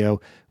Beckman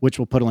video, which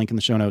we'll put a link in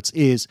the show notes,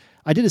 is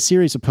I did a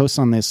series of posts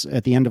on this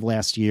at the end of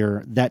last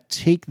year that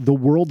take the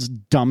world's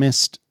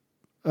dumbest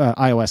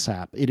iOS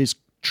app. It is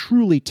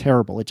truly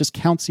terrible. It just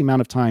counts the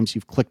amount of times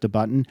you've clicked a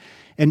button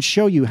and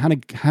show you how to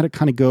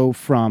kind of go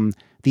from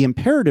the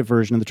imperative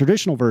version, the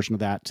traditional version of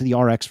that, to the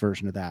RX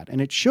version of that. And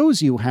it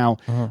shows you how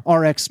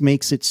RX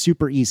makes it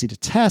super easy to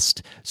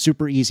test,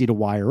 super easy to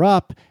wire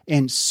up,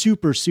 and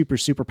super, super,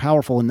 super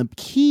powerful. And the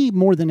key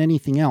more than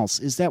anything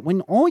else is that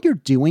when all you're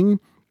doing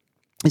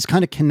is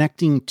kind of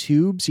connecting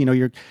tubes, you know,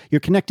 you're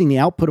connecting the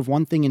output of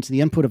one thing into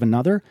the input of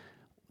another,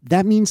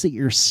 that means that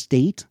your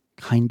state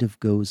kind of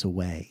goes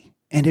away.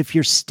 And if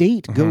your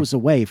state goes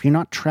away, if you're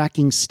not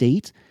tracking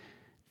state,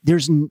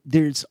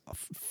 there's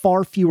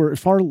far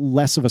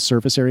less of a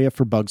surface area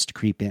for bugs to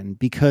creep in,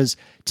 because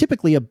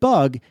typically a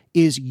bug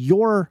is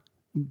your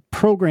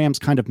program's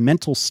kind of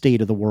mental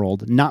state of the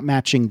world not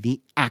matching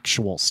the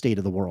actual state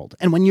of the world.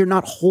 And when you're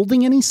not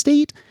holding any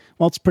state,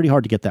 well, it's pretty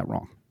hard to get that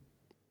wrong.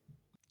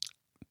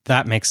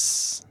 That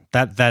makes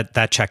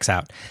that checks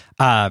out.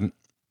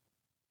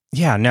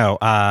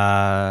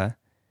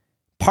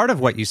 Part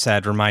of what you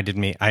said reminded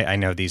me, I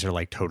know these are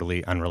like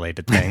totally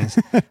unrelated things.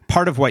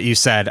 Part of what you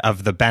said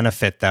of the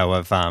benefit, though,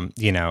 of,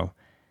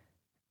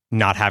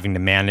 not having to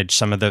manage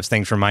some of those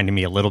things reminded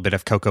me a little bit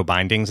of Cocoa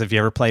Bindings. Have you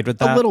ever played with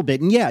that? A little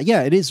bit. And yeah,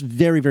 it is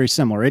very, very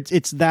similar.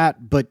 It's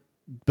that, but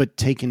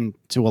taken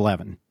to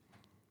 11.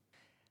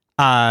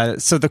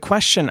 So the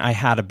question I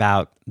had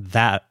about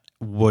that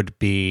would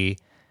be,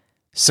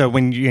 so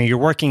when you're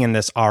working in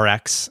this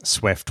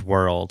RxSwift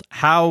world,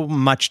 how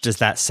much does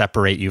that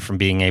separate you from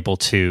being able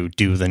to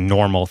do the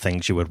normal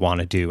things you would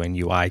want to do in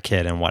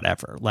UIKit and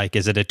whatever? Like,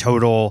 is it a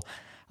total,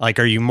 like,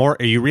 are you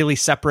really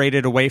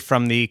separated away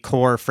from the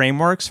core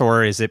frameworks,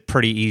 or is it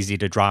pretty easy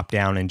to drop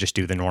down and just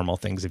do the normal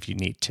things if you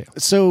need to?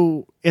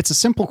 So it's a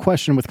simple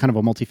question with kind of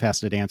a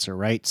multifaceted answer,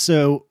 right?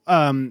 So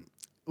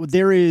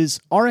there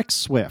is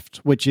RxSwift,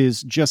 which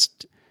is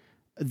just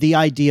the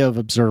idea of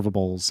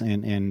observables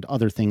and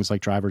other things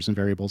like drivers and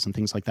variables and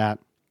things like that.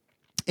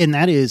 And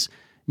that is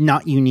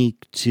not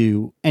unique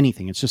to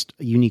anything. It's just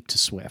unique to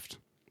Swift.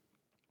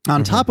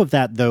 On top of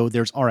that, though,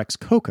 there's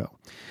RxCocoa.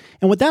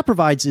 And what that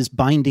provides is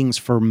bindings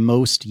for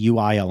most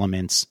UI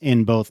elements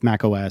in both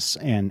macOS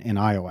and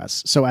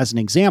iOS. So as an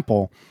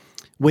example,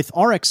 with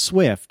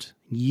RxSwift,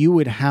 you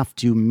would have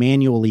to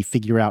manually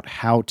figure out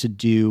how to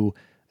do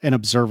an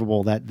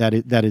observable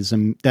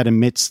that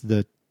emits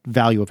the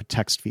value of a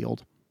text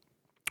field.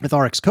 With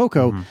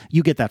RxCocoa,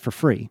 you get that for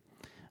free.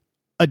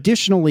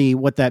 Additionally,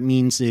 what that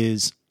means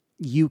is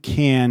you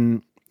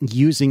can,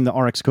 using the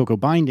RxCocoa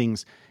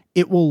bindings,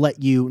 it will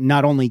let you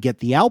not only get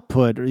the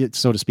output,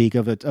 so to speak,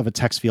 of a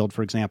text field,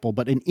 for example,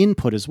 but an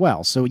input as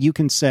well. So you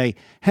can say,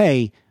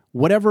 hey,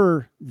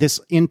 whatever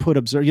this input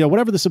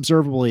whatever this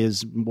observable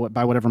is,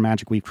 by whatever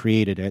magic we've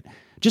created it,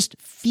 just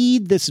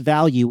feed this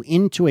value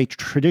into a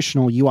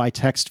traditional UI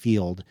text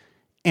field,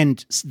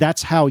 and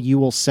that's how you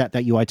will set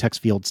that UI text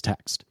field's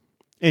text.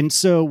 And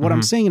so what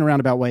I'm saying in a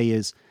roundabout way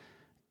is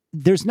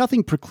there's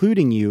nothing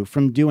precluding you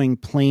from doing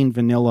plain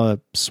vanilla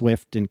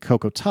Swift and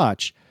Cocoa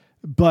Touch,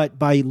 but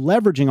by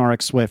leveraging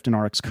RxSwift and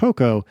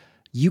RxCocoa,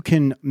 you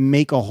can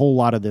make a whole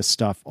lot of this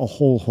stuff a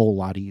whole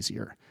lot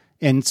easier.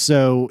 And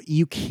so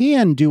you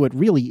can do it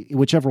really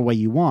whichever way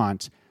you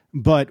want,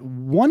 but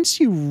once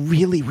you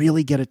really,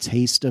 really get a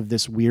taste of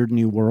this weird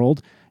new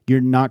world, you're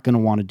not going to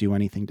want to do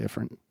anything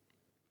different.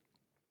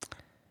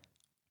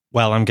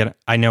 Well,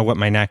 I know what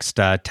my next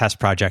test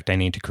project I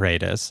need to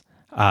create is,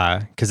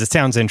 because it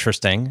sounds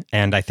interesting,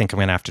 and I think I'm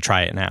going to have to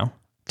try it now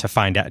to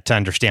find out, to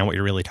understand what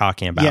you're really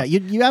talking about. Yeah,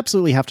 you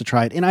absolutely have to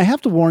try it. And I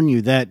have to warn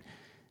you that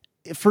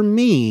for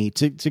me,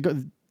 to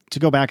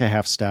go back a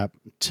half step,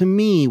 to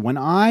me, when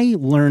I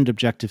learned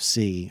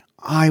Objective-C,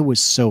 I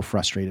was so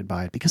frustrated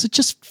by it because it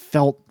just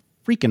felt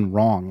freaking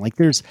wrong. Like,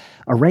 there's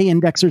array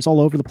indexers all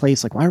over the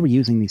place. Like, why are we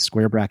using these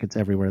square brackets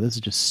everywhere? This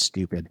is just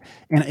stupid.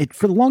 And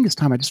for the longest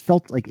time, I just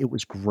felt like it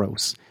was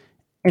gross.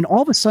 And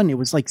all of a sudden, it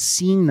was like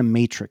seeing the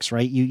Matrix,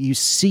 right? You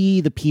see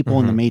the people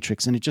in the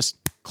Matrix, and it just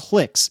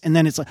clicks. And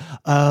then it's like,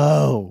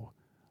 oh,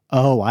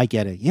 I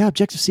get it. Yeah,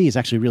 Objective-C is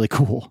actually really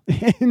cool.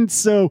 And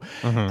so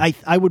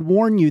I would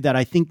warn you that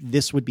I think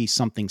this would be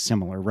something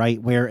similar,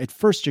 right? Where at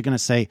first you're going to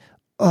say,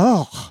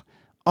 oh,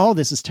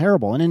 this is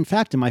terrible. And in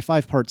fact, in my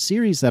 5-part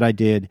series that I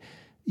did,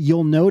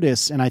 you'll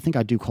notice, and I think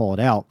I do call it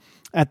out,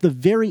 at the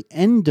very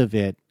end of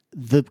it,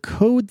 the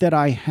code that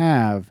I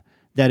have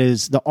that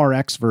is the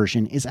RX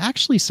version is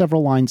actually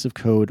several lines of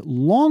code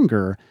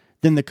longer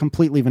than the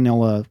completely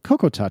vanilla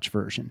Cocoa Touch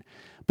version.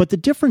 But the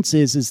difference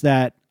is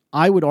that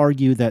I would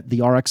argue that the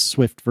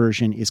RxSwift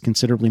version is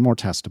considerably more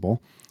testable.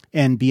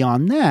 And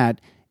beyond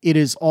that, it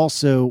is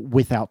also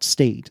without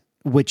state,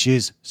 which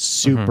is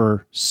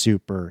super,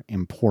 super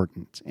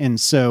important. And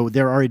so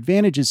there are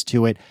advantages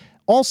to it.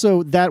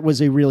 Also, that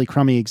was a really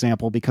crummy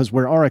example because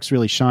where Rx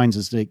really shines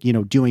is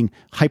doing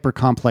hyper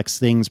complex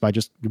things by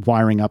just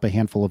wiring up a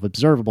handful of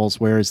observables,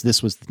 whereas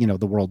this was,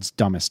 the world's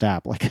dumbest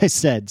app, like I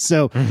said.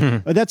 So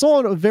that's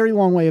all a very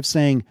long way of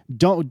saying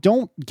don't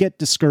get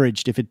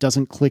discouraged if it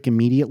doesn't click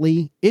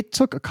immediately. It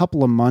took a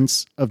couple of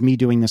months of me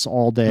doing this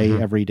all day,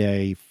 every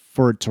day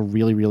for it to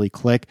really, really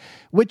click,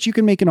 which you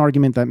can make an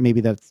argument that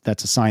maybe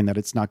that's a sign that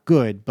it's not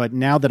good. But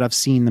now that I've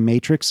seen the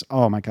Matrix,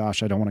 oh my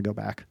gosh, I don't want to go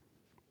back.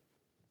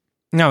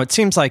 No, it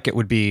seems like it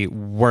would be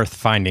worth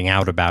finding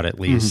out about at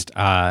least.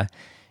 I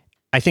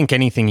think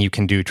anything you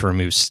can do to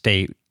remove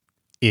state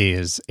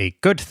is a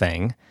good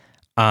thing.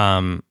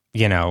 I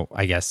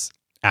guess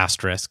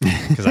asterisk,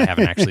 because I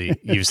haven't actually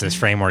used this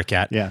framework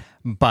yet. Yeah.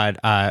 But,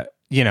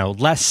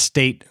 less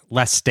state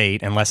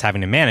and less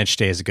having to manage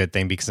state is a good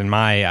thing because in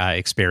my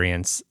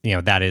experience,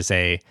 that is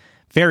a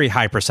very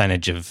high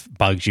percentage of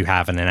bugs you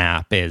have in an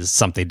app is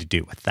something to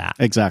do with that.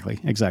 Exactly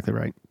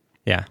right.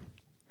 Yeah.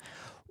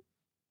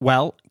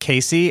 Well,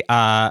 Casey,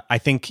 I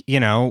think,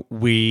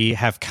 we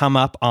have come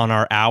up on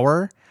our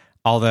hour,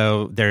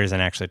 although there isn't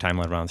actually a time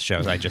limit on the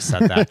shows. I just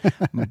said that.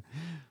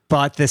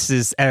 But this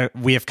is,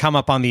 we have come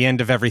up on the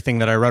end of everything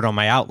that I wrote on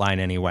my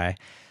outline anyway.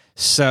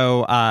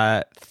 So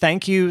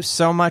thank you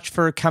so much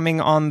for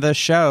coming on the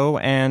show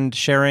and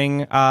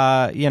sharing,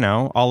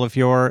 all of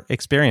your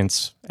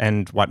experience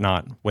and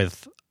whatnot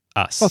with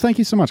us. Well, thank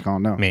you so much,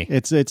 Collin. No, me.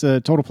 It's a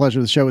total pleasure.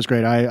 The show is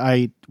great.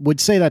 I would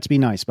say that to be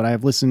nice, but I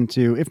have listened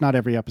to, if not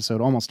every episode,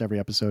 almost every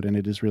episode, and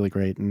it is really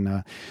great.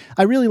 And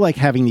I really like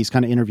having these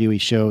kind of interviewee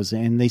shows,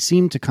 and they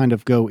seem to kind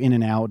of go in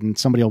and out, and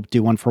somebody will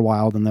do one for a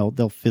while, then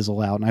they'll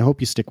fizzle out. And I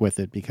hope you stick with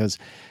it because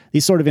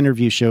these sort of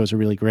interview shows are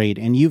really great.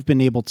 And you've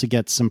been able to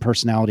get some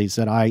personalities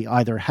that I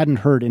either hadn't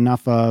heard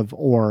enough of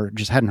or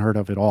just hadn't heard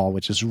of at all,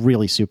 which is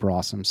really super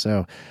awesome.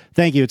 So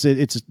thank you.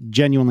 It's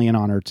genuinely an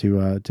honor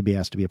to be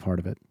asked to be a part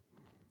of it.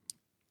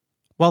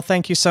 Well,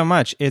 thank you so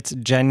much. It's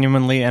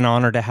genuinely an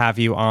honor to have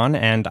you on,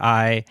 and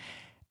I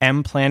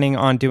am planning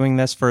on doing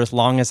this for as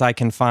long as I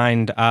can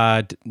find,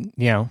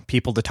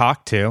 people to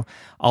talk to.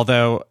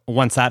 Although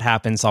once that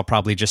happens, I'll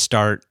probably just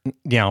start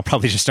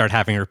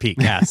having repeat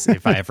guests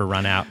if I ever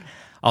run out.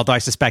 Although I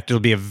suspect it'll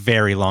be a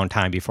very long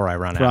time before I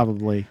run out.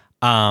 Probably.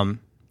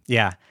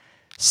 Yeah.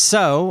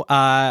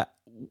 So,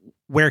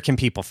 where can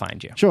people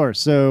find you? Sure.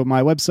 So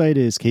my website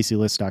is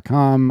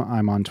CaseyLiss.com.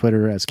 I'm on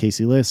Twitter as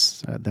Casey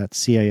Liss.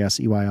 That's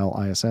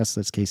CASEYLISS.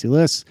 That's Casey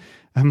Liss.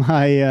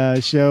 My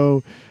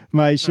show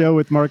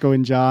with Marco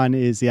and John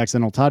is the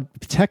Accidental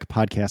Tech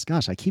Podcast.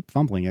 Gosh, I keep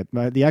fumbling it.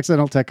 The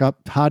Accidental Tech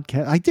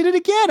Podcast. I did it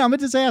again. I'm a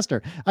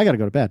disaster. I got to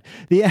go to bed.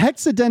 The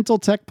Accidental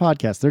Tech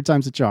Podcast, third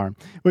time's a charm,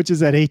 which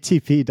is at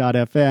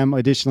atp.fm.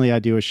 Additionally, I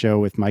do a show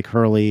with Mike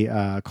Hurley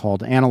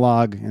called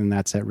Analog, and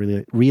that's at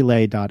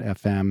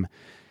relay.fm.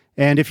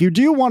 And if you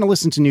do want to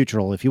listen to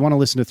Neutral, if you want to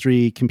listen to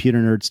three computer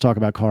nerds talk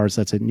about cars,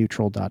 that's at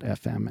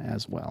neutral.fm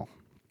as well.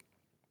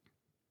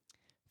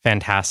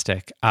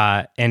 Fantastic.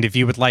 And if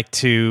you would like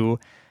to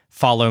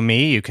follow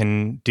me, you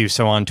can do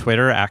so on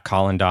Twitter at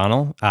Collin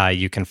Donnell.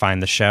 You can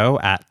find the show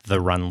at The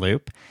Run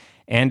Loop.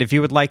 And if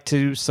you would like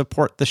to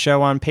support the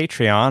show on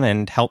Patreon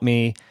and help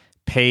me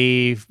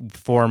pay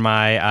for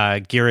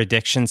my gear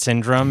addiction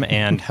syndrome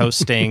and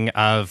hosting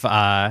of,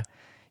 the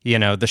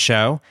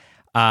show,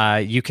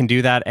 you can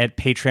do that at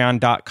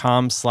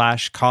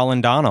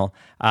patreon.com/Collin Donnell.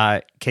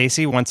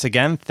 Casey, once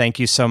again, thank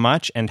you so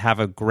much and have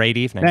a great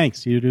evening.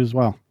 Thanks. You do as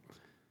well.